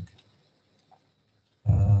reinforcement learning.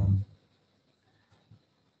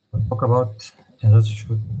 We'll talk about that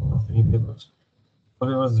should three papers. Four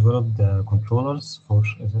papers developed controllers for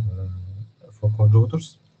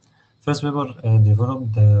quadrotors. First paper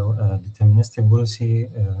developed deterministic policy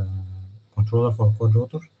controller for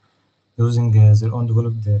quadrotor using their own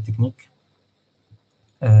developed technique.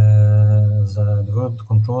 The developed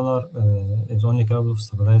controller is only capable of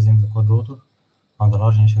stabilizing the quadrotor under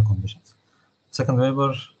large initial conditions. Second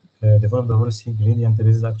paper developed a policy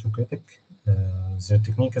gradient-based actor-critic. Their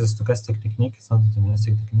technique is a stochastic technique, it's not a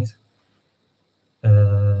deterministic technique.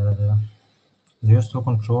 They use two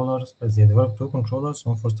controllers. They developed two controllers,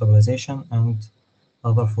 one for stabilization and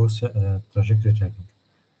other for trajectory tracking.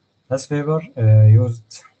 Last paper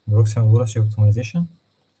used proximal policy optimization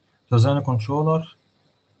to design a controller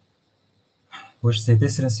which they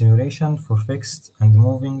tested in simulation for fixed and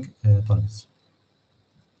moving targets,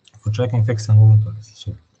 for tracking fixed and moving targets.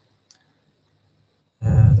 So,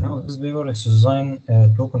 this paper is to design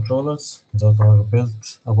two controllers that are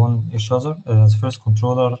built upon each other. The first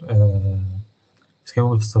controller is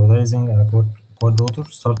capable of stabilizing a quadrotor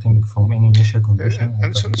starting from any initial condition.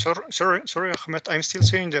 Sorry, Ahmed. I'm still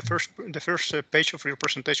seeing the first page of your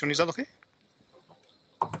presentation. Is that okay?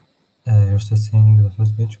 You're still seeing the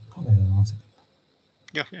first page. One second.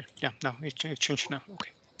 Yeah. Now it changed now.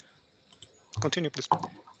 Okay. Continue, please.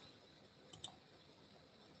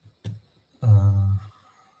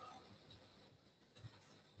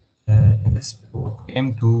 In this book, we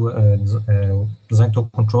aim to design two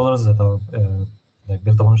controllers that are like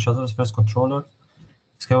built upon each other. The first controller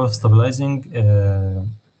is capable of stabilizing a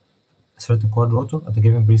certain quadrotor at a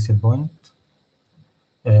given preset point.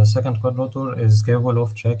 Second quadrotor is capable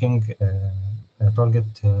of tracking a target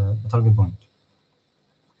point.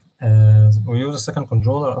 We use a second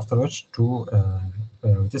controller after which to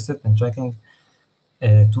test it and tracking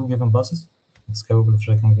two given buses. It's capable of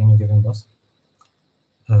tracking any given bus.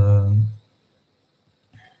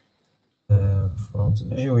 From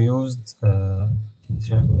today, we used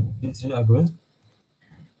T3 algorithm,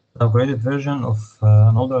 an upgraded version of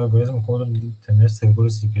an older algorithm called deterministic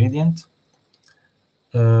policy gradient.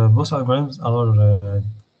 Both algorithms are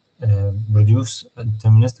produce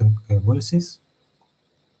deterministic policies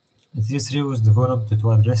T3 was developed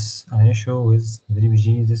to address an issue with the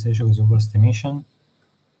DBG. This issue is overestimation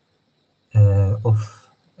of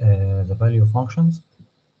the value of functions.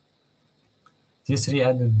 T3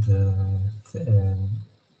 added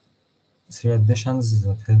three additions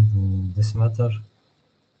that help in this matter,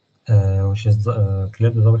 which is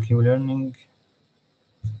clear double Q learning,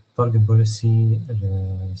 target policy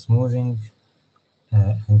smoothing,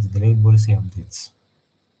 and delayed policy updates.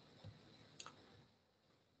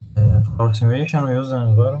 For our simulation, we use an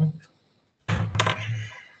environment.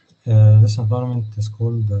 This environment is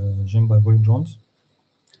called Gym by Polydrones.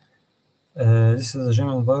 This is a gym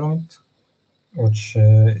environment which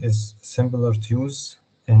is simpler to use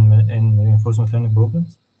in reinforcement learning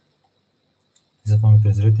problems. This environment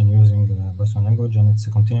is written using Python language, and it's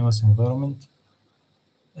a continuous environment,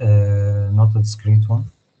 not a discrete one.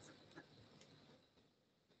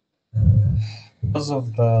 Because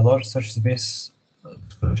of the large search space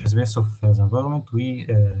of the environment, we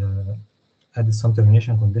added some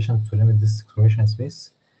termination conditions to limit this exploration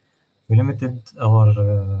space. We limited our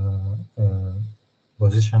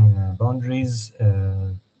position boundaries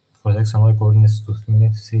for the x and y coordinates to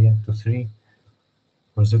 3 and to 3,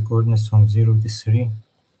 for z coordinates from 0 to 3.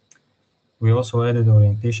 We also added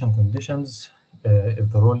orientation conditions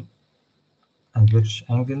if the roll and pitch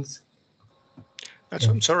angles.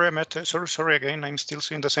 I'm sorry, Ahmed. Sorry again. I'm still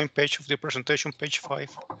seeing the same page of the presentation, page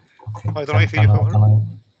 5. Okay. I don't know if you have.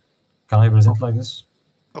 Can I present like this?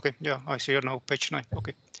 Okay, yeah, I see it now, page 9.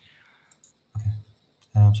 Okay.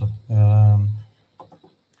 Okay. So,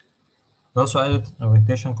 we also added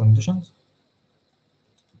orientation conditions.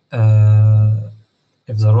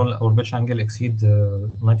 If the roll or pitch angle exceed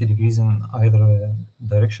 90 degrees in either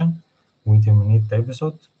direction, we terminate the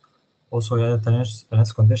episode. Also, we added a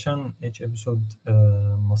next condition: each episode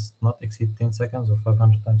must not exceed 10 seconds or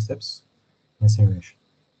 500 time steps in simulation.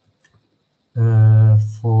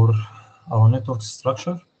 For our network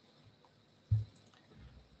structure,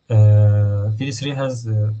 TD3 has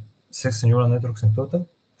 6 neural networks in total.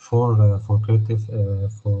 Four critic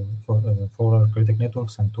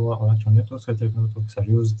networks and 2 are actual networks. Critic networks are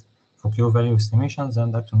used for Q value estimations,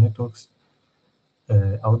 and actual networks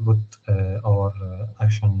output our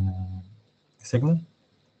action signal.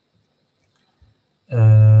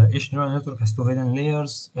 Each neural network has 2 hidden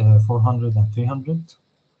layers, 400 and 300.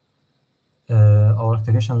 Our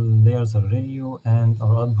activation layers are radio, and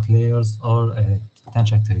our output layers are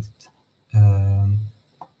tangent activated.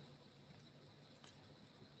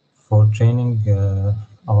 For training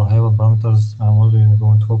our hyperparameters, I'm only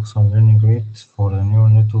going to focus on learning rate for the neural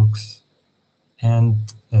networks and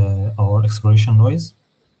our exploration noise.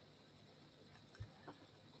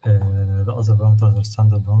 The other parameters are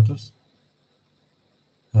standard parameters.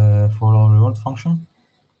 For our reward function,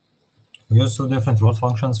 we use 2 different reward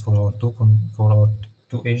functions for our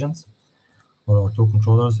two agents, or our 2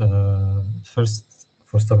 controllers. First,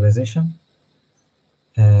 for stabilization,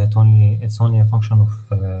 it's only a function of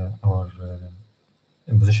our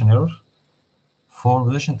position error. For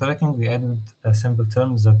position tracking, we added a simple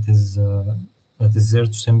term that is there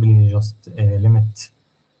to simply just limit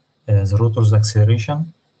the rotor's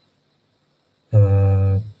acceleration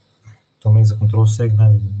to make the control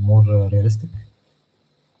signal more realistic.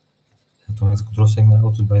 To make the control signal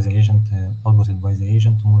outputted by the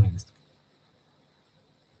agent more realistic.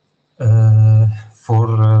 For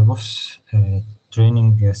both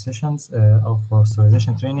training sessions, for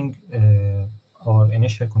stabilization training, our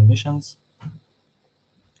initial conditions,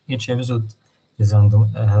 each episode has a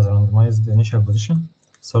randomized initial position.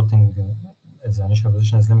 Starting the initial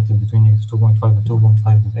position is limited between -2.5 and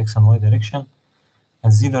 2.5 with x and y direction,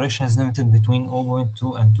 and z direction is limited between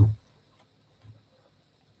 0.2 and 2.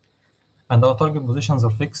 And our target positions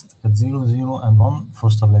are fixed at 0, 0, and 1 for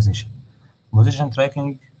stabilization. Position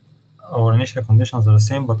tracking, our initial conditions are the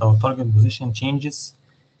same, but our target position changes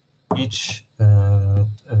each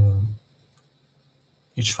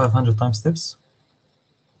 500 time steps.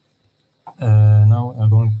 Now I'm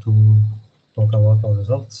going to talk about our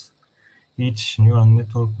results. Each neural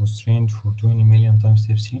network was trained for 20 million time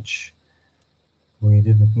steps each. We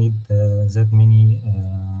didn't need that many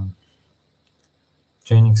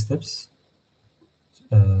training steps.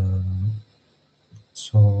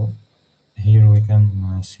 So here we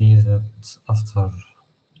can see that after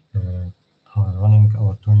running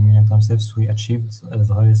our 20 million time steps, we achieved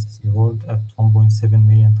the highest reward at 1.7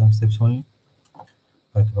 million time steps only,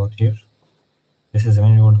 right about here. This is the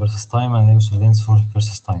mean reward versus time, and also length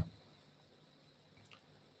versus time.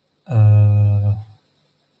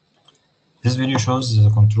 This video shows the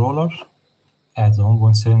controller at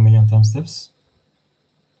 1.7 million time steps.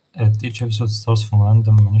 At each episode starts from a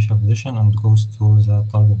random initial position and goes to the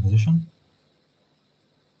target position.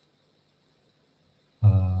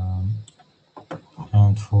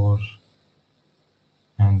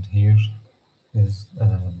 And here is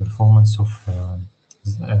performance of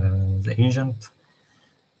the agent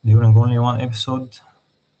during only one episode,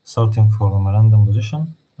 starting from a random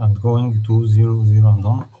position and going to 0, 0, and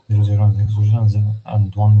 1, 0, 0, and 0 position,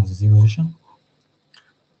 and 1 is 0 position.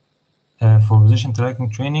 For position tracking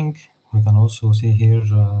training, we can also see here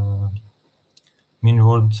mean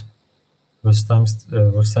reward versus time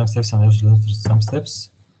steps and versus time steps.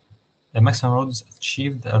 The maximum reward is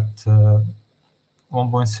achieved at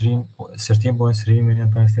 13.3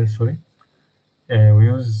 million time steps. Sorry. We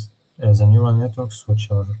use the neural networks, which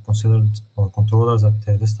are considered our controllers at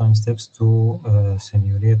this time steps, to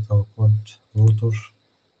simulate our quad rotor,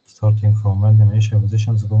 starting from random initial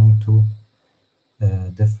positions going to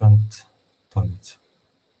different targets.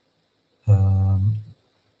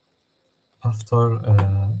 After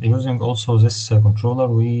using also this controller,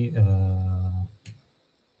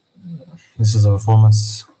 this is a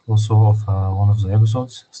performance also of one of the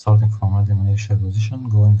episodes, starting from random initial position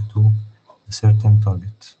going to a certain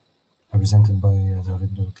target, represented by the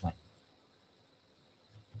red dot line.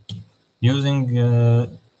 Using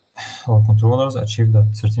our controllers achieved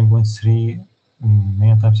at 13.3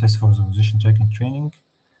 million time steps for the position tracking training.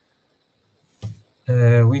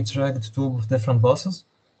 We tracked two different buses.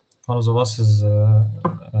 One of the buses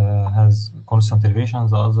has constant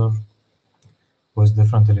elevations, the other with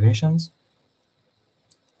different elevations.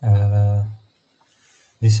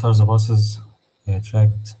 These are the buses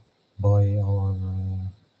tracked by our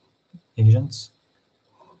agents.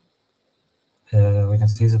 We can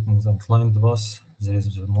see that in the inclined bus there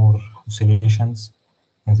is more oscillations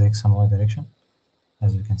in the x and y direction,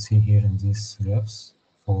 as you can see here in these graphs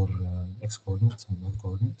for x coordinates and y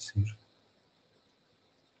coordinates here,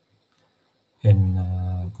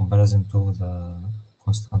 in comparison to the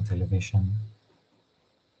constant elevation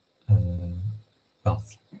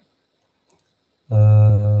path.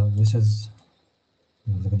 This is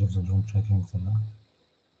the video of the drone tracking the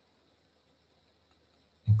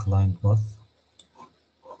inclined path.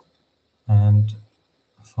 And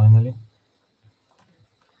finally,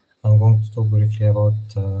 I'm going to talk briefly about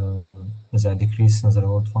the decrease in the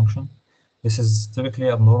reward function. This is typically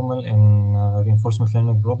abnormal in reinforcement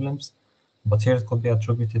learning problems, but here it could be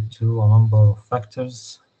attributed to a number of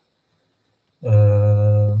factors.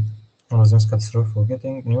 One of them is catastrophic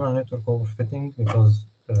forgetting, neural network overfitting, because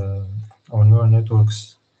our neural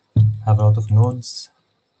networks have a lot of nodes,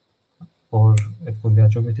 or it could be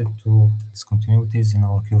attributed to discontinuities in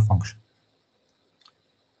our Q function.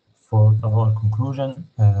 For our conclusion,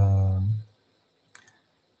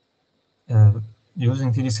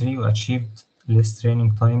 using TD3, we achieved less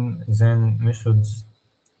training time than methods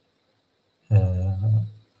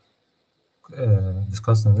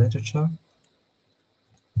discussed in the literature,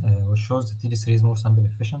 which shows that TD3 is more sample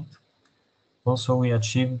efficient. Also, we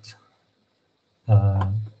achieved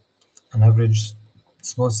an average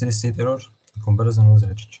small steady-state error in comparison with the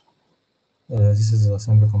literature. This is a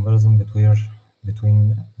simple comparison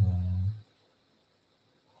between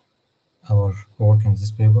our work in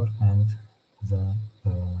this paper and the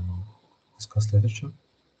discussed literature.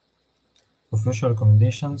 For future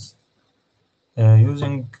recommendations,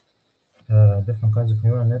 using different kinds of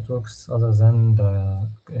neural networks other than the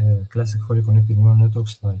classic fully connected neural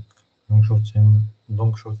networks like long short-term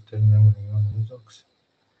memory neural networks.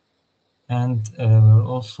 And we're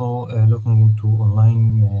also looking into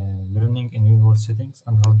online learning in real-world settings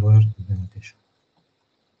and hardware implementation.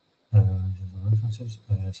 References.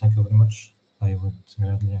 Thank you very much. I would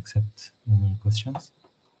gladly accept any questions.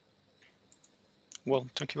 Well,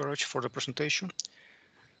 thank you very much for the presentation.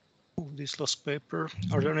 This last paper.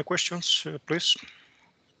 Are there any questions, please?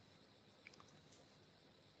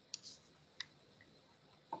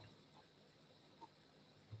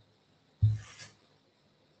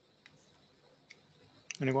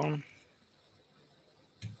 Anyone?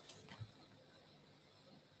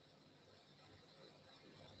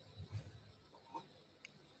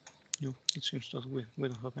 No, it seems that we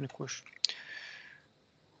don't have any question.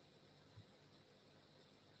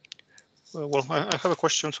 Well, I have a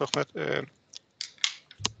question, Ahmed.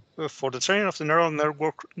 For the training of the neural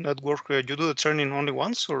network, you do the training only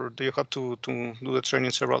once, or do you have to do the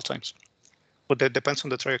training several times? But that depends on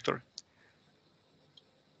the trajectory.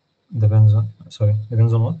 Depends on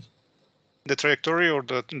what? The trajectory, or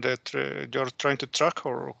that you're trying to track,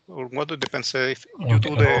 or what? It depends if you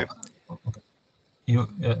do the. Okay.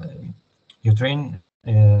 You train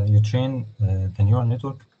the neural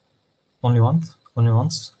network only once, only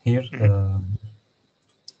once. Here,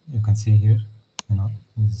 you can see here,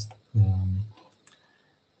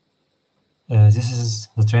 this is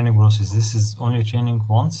the training process. This is only training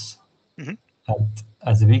once.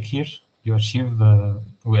 At the peak here, you achieve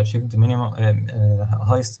we achieved the minimum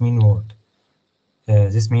highest mean reward.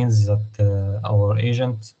 This means that our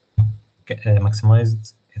agent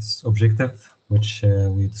maximized its objective, which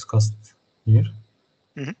we discussed here.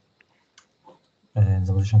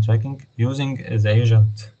 The position tracking, using the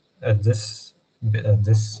agent at this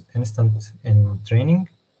instant in training.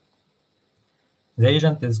 The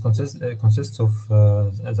agent is consists of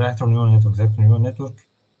the actor neural network. The actor neural network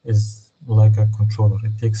is like a controller.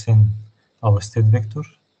 It takes in our state vector,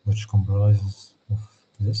 which comprises of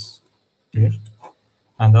this here,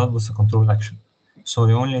 and outputs a control action. So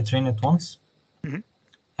you only train it once,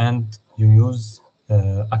 and you use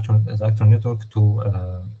the actor network to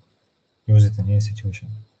use it in any situation.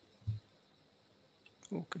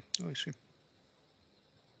 Okay, I see.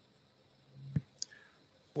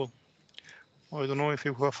 Well, I don't know if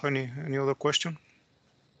you have any other question.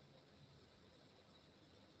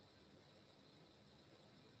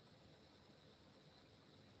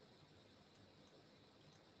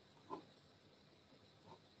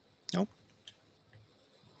 No.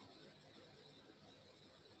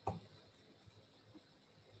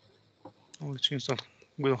 Oh, it seems that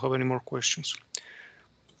we don't have any more questions.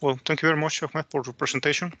 Well, thank you very much, Ahmed, for the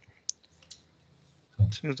presentation.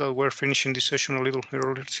 It seems that we're finishing this session a little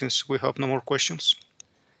earlier since we have no more questions.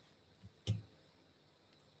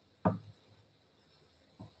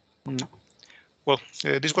 Well,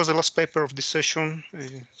 this was the last paper of this session,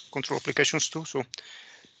 Control Applications 2. So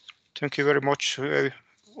thank you very much,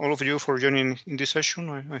 all of you, for joining in this session.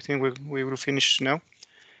 I think we will finish now.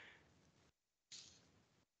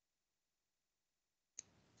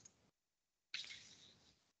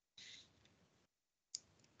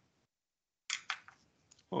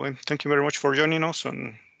 Well, thank you very much for joining us,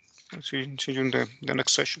 and see you in the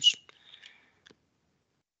next sessions.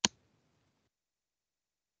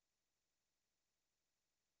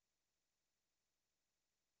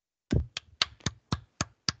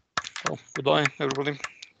 Well, goodbye, everybody.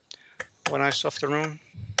 Have a nice afternoon.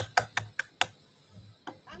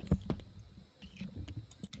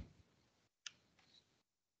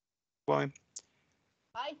 Bye.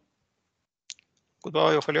 Bye.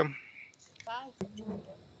 Goodbye, Ophelia. Bye.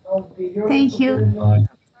 Thank you. Bye.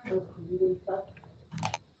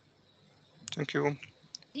 Thank you.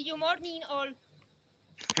 See you morning all.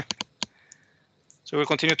 So we'll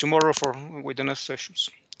continue tomorrow with the next sessions.